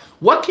playoffs.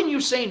 What can you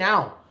say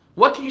now?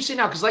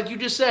 Because like you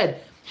just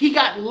said, he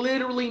got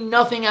literally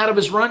nothing out of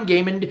his run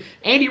game, and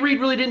Andy Reid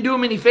really didn't do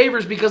him any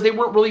favors because they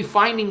weren't really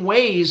finding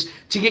ways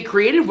to get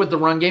creative with the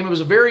run game. It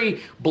was a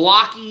very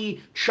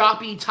blocky,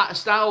 choppy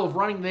style of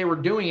running they were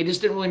doing. It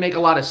just didn't really make a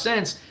lot of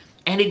sense,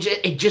 and it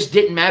just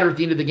didn't matter at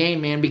the end of the game,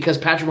 man, because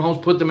Patrick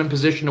Mahomes put them in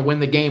position to win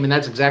the game, and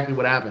that's exactly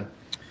what happened.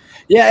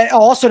 Yeah,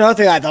 also another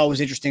thing I thought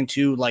was interesting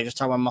too, like just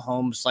talking about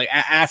Mahomes, like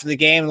after the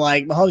game,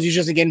 like Mahomes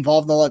usually doesn't get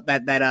involved in all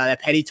that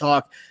petty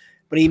talk.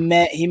 But he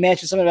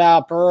mentioned something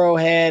about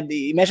Burrowhead.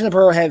 He mentioned the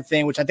Burrowhead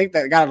thing, which I think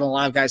that got on a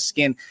lot of guys'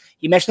 skin.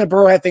 He mentioned the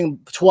Burrowhead thing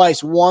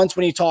twice. Once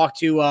when he talked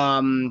to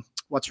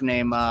what's her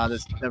name,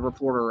 the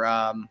reporter.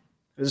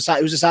 It was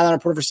a silent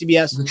reporter for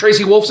CBS.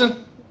 Tracy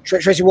Wolfson.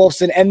 Tracy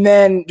Wolfson, and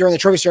then during the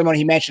trophy ceremony,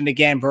 he mentioned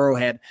again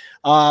Burrowhead.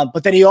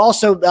 But then he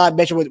also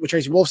mentioned with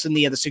Tracy Wolfson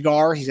the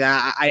cigar. He said,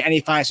 "I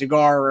need to find a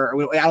cigar,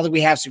 or I don't think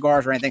we have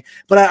cigars or anything."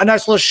 But a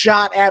nice little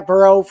shot at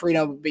Burrow for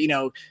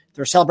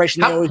their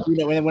celebration. They always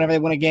do whenever they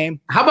win a game.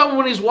 How about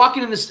when he was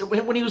walking in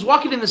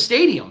the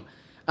stadium?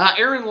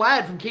 Aaron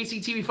Ladd from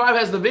KCTV5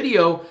 has the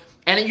video,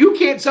 and you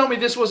can't tell me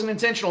this wasn't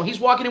intentional. He's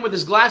walking in with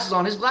his glasses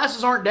on. His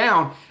glasses aren't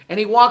down, and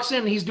he walks in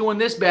and he's doing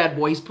this bad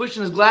boy. He's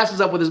pushing his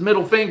glasses up with his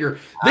middle finger.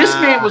 This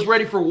man was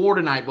ready for war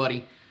tonight,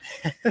 buddy.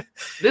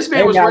 This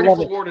man was ready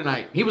for war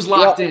tonight. He was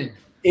locked in.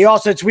 He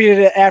also tweeted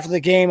it after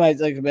the game,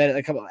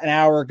 an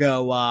hour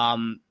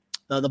ago.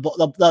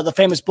 The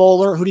famous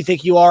bowler, who do you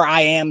think you are?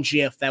 I am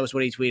GIF. That was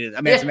what he tweeted.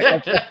 I mean,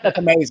 that's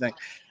amazing.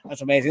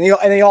 That's amazing.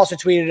 And he also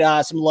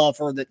tweeted some love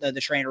for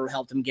the trainer who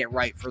helped him get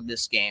right for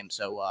this game.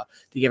 So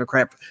to give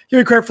credit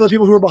for the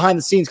people who are behind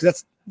the scenes,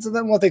 because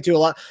that's one thing too. A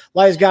lot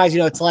of these guys,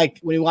 it's like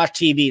when you watch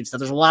TV and stuff.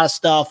 There's a lot of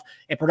stuff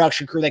and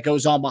production crew that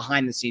goes on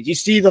behind the scenes. You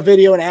see the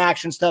video and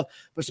action stuff,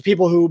 but it's the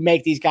people who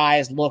make these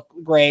guys look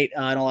great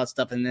and all that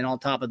stuff. And then on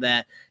top of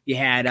that, you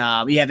had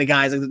the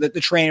guys like the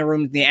training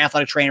room, the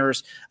athletic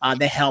trainers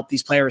that help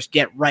these players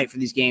get right for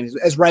these games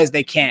as right as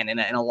they can in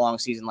a long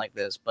season like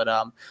this. But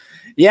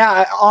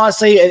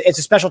honestly, it's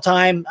a special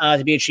time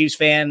to be a Chiefs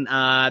fan.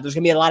 There's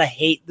gonna be a lot of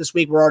hate this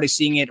week. We're already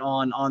seeing it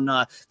on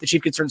the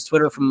Chief Concerns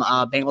Twitter from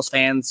Bengals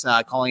fans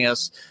calling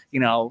us,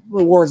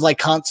 words like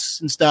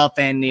cunts and stuff,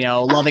 and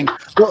loving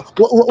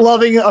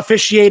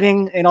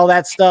officiating and all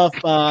that stuff.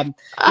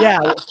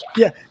 Yeah,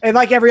 and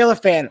like every other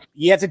fan,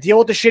 you have to deal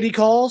with the shitty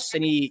calls,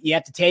 and you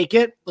have to take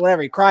it,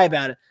 whatever. You cry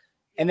about it,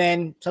 and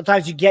then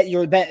sometimes you get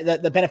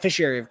the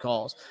beneficiary of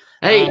calls.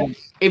 Hey,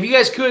 if you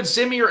guys could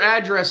send me your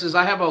addresses,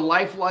 I have a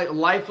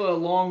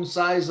lifelong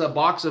size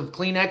box of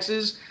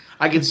Kleenexes.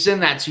 I can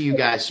send that to you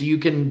guys so you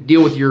can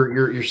deal with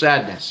your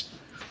sadness.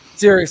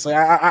 Seriously,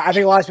 I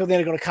think a lot of people need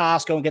to go to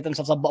Costco and get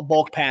themselves a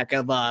bulk pack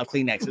of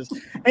Kleenexes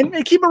and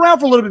keep them around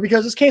for a little bit,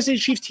 because this Kansas City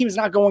Chiefs team is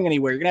not going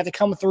anywhere. You're going to have to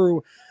come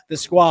through the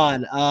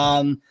squad.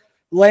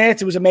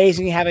 Lance, it was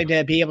amazing having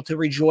to be able to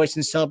rejoice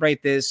and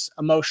celebrate this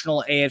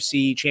emotional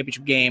AFC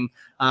Championship game.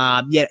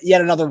 Yet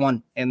another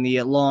one in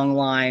the long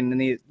line. In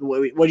the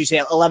what did you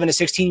say? 11 to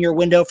 16 year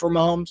window for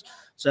Mahomes.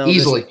 So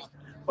Easily.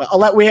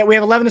 We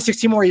have 11 to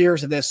 16 more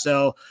years of this.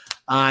 So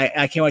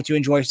I can't wait to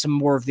enjoy some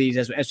more of these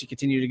as we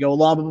continue to go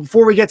along. But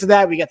before we get to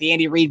that, we got the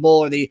Andy Reid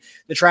Bowl, or the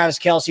Travis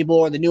Kelce Bowl,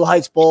 or the New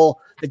Heights Bowl,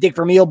 the Dick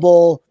Vermeil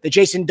Bowl, the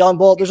Jason Dunn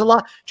Bowl. There's a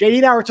lot. JD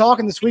and I were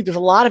talking this week. There's a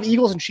lot of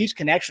Eagles and Chiefs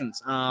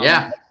connections.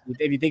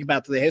 If you think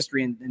about the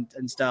history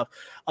and stuff.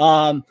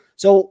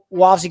 So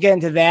we'll obviously get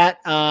into that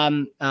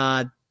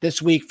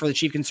this week for the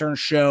Chief Concerns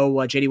show.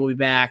 JD will be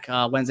back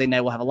Wednesday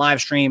night. We'll have a live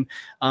stream.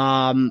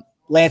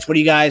 Lance, what do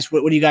you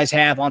guys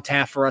have on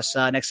tap for us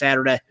next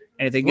Saturday?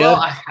 Anything good?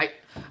 Well,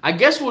 I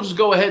guess we'll just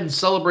go ahead and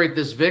celebrate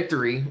this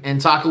victory and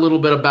talk a little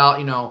bit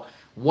about,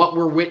 what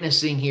we're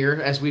witnessing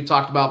here, as we've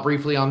talked about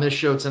briefly on this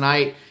show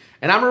tonight.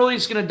 And I'm really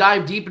just going to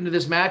dive deep into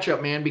this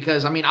matchup, man,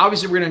 because,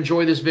 obviously we're going to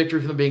enjoy this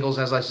victory from the Bengals,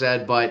 as I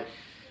said, but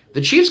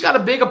the Chiefs got a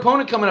big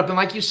opponent coming up. And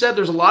like you said,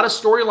 there's a lot of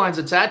storylines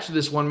attached to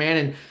this one, man.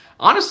 And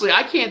honestly,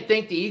 I can't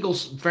thank the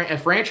Eagles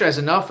franchise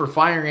enough for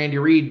firing Andy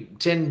Reid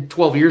 10,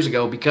 12 years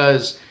ago,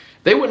 because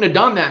they wouldn't have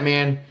done that,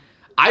 man.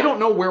 I don't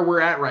know where we're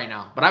at right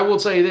now, but I will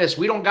tell you this.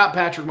 We don't got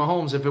Patrick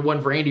Mahomes if it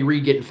wasn't for Andy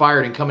Reid getting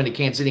fired and coming to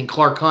Kansas City and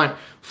Clark Hunt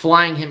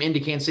flying him into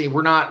Kansas City.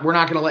 We're not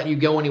going to let you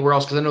go anywhere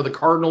else, because I know the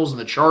Cardinals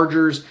and the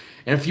Chargers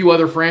and a few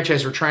other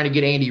franchises are trying to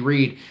get Andy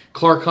Reid.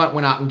 Clark Hunt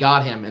went out and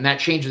got him, and that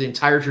changed the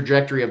entire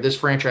trajectory of this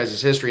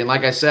franchise's history. And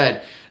like I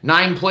said,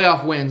 9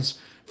 playoff wins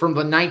from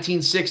the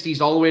 1960s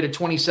all the way to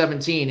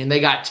 2017, and they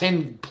got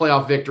 10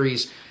 playoff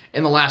victories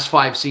in the last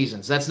 5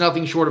 seasons. That's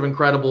nothing short of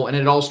incredible, and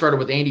it all started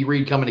with Andy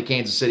Reid coming to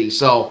Kansas City.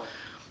 So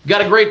got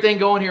a great thing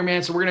going here,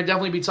 man. So we're going to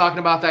definitely be talking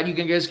about that. You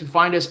guys can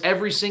find us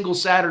every single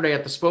Saturday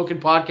at the Spoken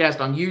Podcast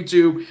on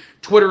YouTube,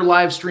 Twitter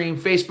live stream,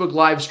 Facebook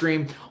live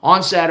stream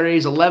on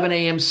Saturdays, 11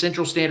 a.m.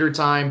 Central Standard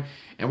Time.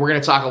 And we're going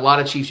to talk a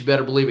lot of Chiefs. You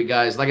better believe it,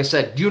 guys. Like I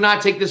said, do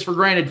not take this for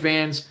granted,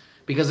 fans,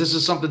 because this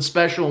is something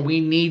special, and we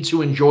need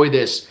to enjoy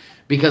this,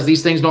 because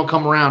these things don't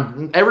come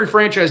around. Every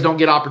franchise don't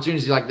get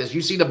opportunities like this.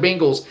 You see the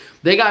Bengals,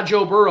 they got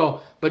Joe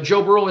Burrow, but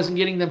Joe Burrow isn't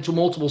getting them to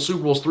multiple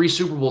Super Bowls, 3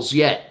 Super Bowls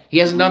yet. He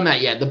hasn't done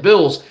that yet. The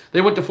Bills,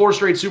 they went to 4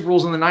 straight Super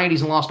Bowls in the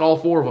 90s and lost all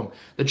 4 of them.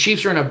 The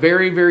Chiefs are in a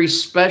very, very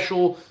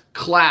special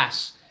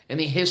class in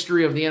the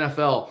history of the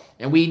NFL,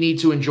 and we need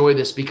to enjoy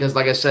this, because,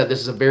 like I said,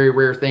 this is a very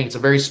rare thing. It's a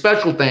very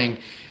special thing,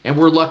 and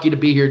we're lucky to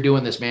be here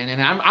doing this, man.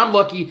 And I'm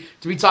lucky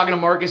to be talking to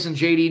Marcus and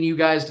JD and you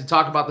guys to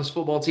talk about this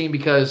football team,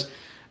 because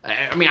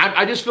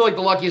I just feel like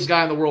the luckiest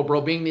guy in the world,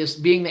 bro. Being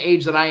the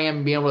age that I am,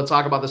 and being able to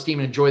talk about this team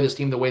and enjoy this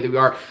team the way that we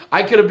are.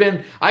 I could have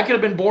been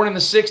born in the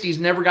 '60s,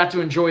 never got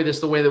to enjoy this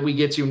the way that we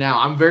get to now.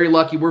 I'm very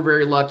lucky. We're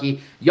very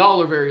lucky. Y'all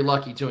are very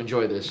lucky to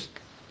enjoy this.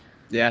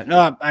 Yeah,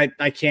 no,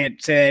 I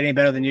can't say any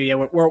better than you.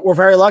 Yeah, we're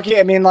very lucky.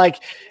 And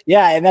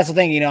that's the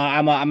thing.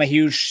 I'm a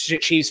huge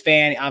Chiefs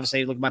fan.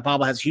 Obviously, look, my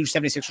Papa has a huge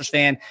 76ers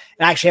fan,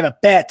 and I actually have a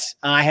bet.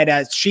 I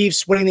had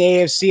Chiefs winning the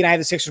AFC, and I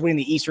had the Sixers winning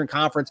the Eastern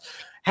Conference.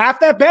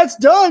 Half that bet's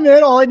done,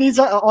 man. All I need is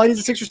the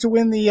Sixers to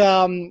win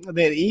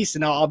the East,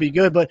 and I'll be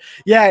good. But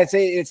yeah,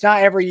 it's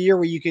not every year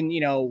where you can,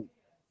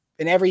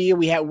 and every year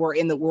we're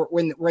in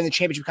the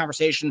championship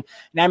conversation.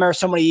 And I remember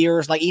so many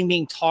years, like, even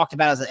being talked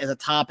about as a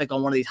topic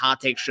on one of these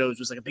hot take shows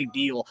was like a big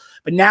deal.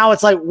 But now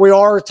it's like we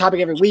are a topic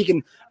every week,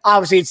 and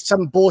obviously it's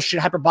some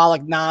bullshit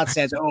hyperbolic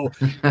nonsense. Oh,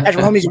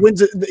 Patrick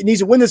Mahomes needs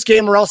to win this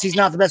game, or else he's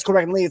not the best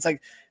quarterback in the league. It's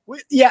like,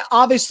 yeah,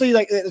 obviously,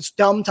 like, it's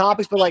dumb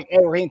topics, but like, hey,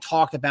 we're getting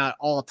talked about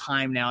all the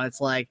time now.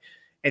 It's like,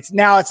 that's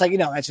how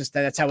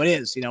it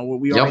is. We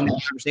are in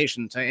that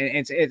conversation. So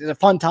it's a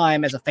fun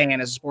time as a fan,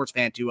 as a sports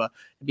fan, to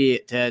be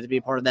a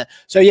part of that.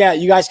 So yeah,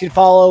 you guys can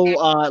follow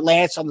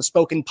Lance on the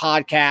Spoken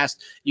Podcast,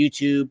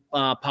 YouTube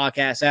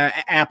podcast,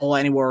 Apple,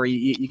 anywhere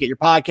you get your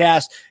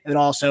podcast, and then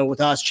also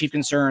with us, Chief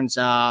Concerns.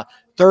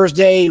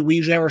 Thursday, we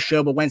usually have our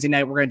show, but Wednesday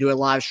night, we're going to do a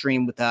live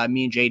stream with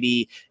me and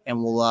JD,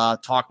 and we'll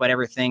talk about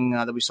everything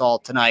that we saw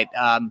tonight.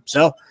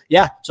 So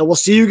we'll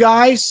see you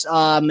guys,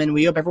 and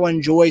we hope everyone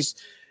enjoys.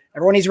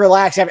 Everyone needs to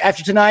relax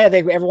after tonight. I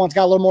think everyone's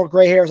got a little more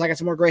gray hairs. I got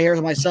some more gray hairs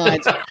on my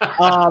sides.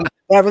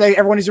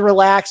 Everyone needs to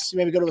relax.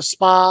 Maybe go to a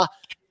spa,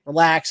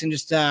 relax, and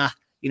just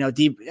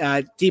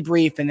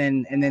debrief, and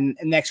then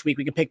next week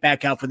we can pick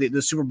back up for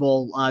the Super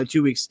Bowl.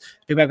 2 weeks,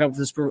 pick back up for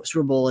the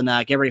Super Bowl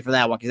and get ready for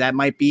that one, because that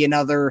might be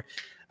another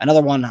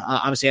one.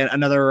 Obviously,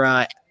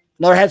 another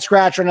head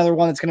scratcher, another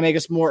one that's going to make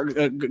us more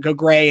go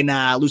gray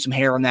and lose some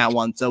hair on that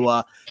one.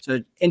 So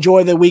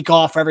enjoy the week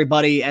off for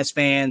everybody as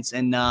fans,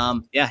 and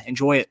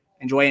enjoy it.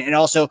 And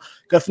also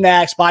go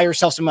Fanatics, buy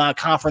yourself some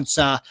conference,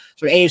 sort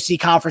of AFC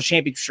conference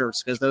championship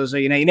shirts, because those are,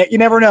 you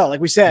never know. Like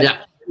we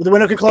said, the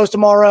window could close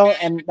tomorrow,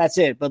 and that's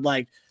it. But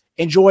like,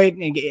 enjoy it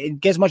and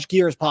get as much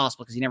gear as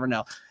possible, because you never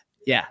know.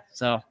 Yeah.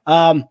 So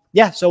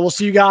so we'll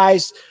see you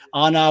guys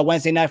on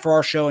Wednesday night for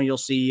our show, and you'll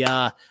see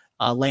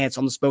Lance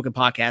on the Spoken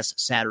Podcast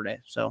Saturday.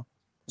 So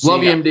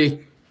love you,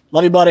 MD.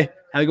 Love you, buddy.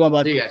 How you going,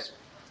 buddy? See you guys.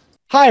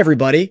 Hi,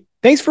 everybody.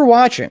 Thanks for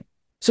watching.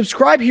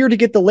 Subscribe here to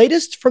get the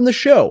latest from the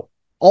show.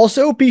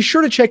 Also, be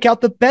sure to check out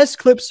the best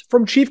clips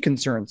from Chief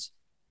Concerns.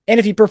 And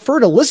if you prefer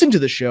to listen to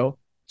the show,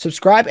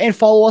 subscribe and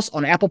follow us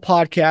on Apple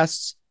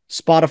Podcasts,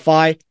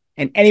 Spotify,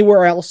 and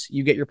anywhere else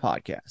you get your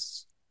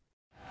podcasts.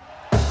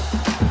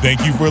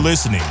 Thank you for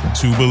listening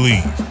to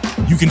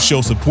Believe. You can show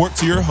support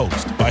to your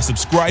host by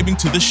subscribing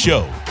to the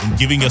show and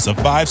giving us a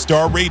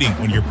 5-star rating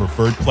on your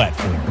preferred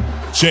platform.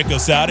 Check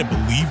us out at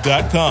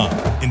Believe.com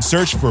and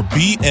search for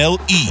BLEAV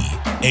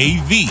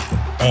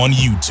on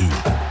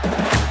YouTube.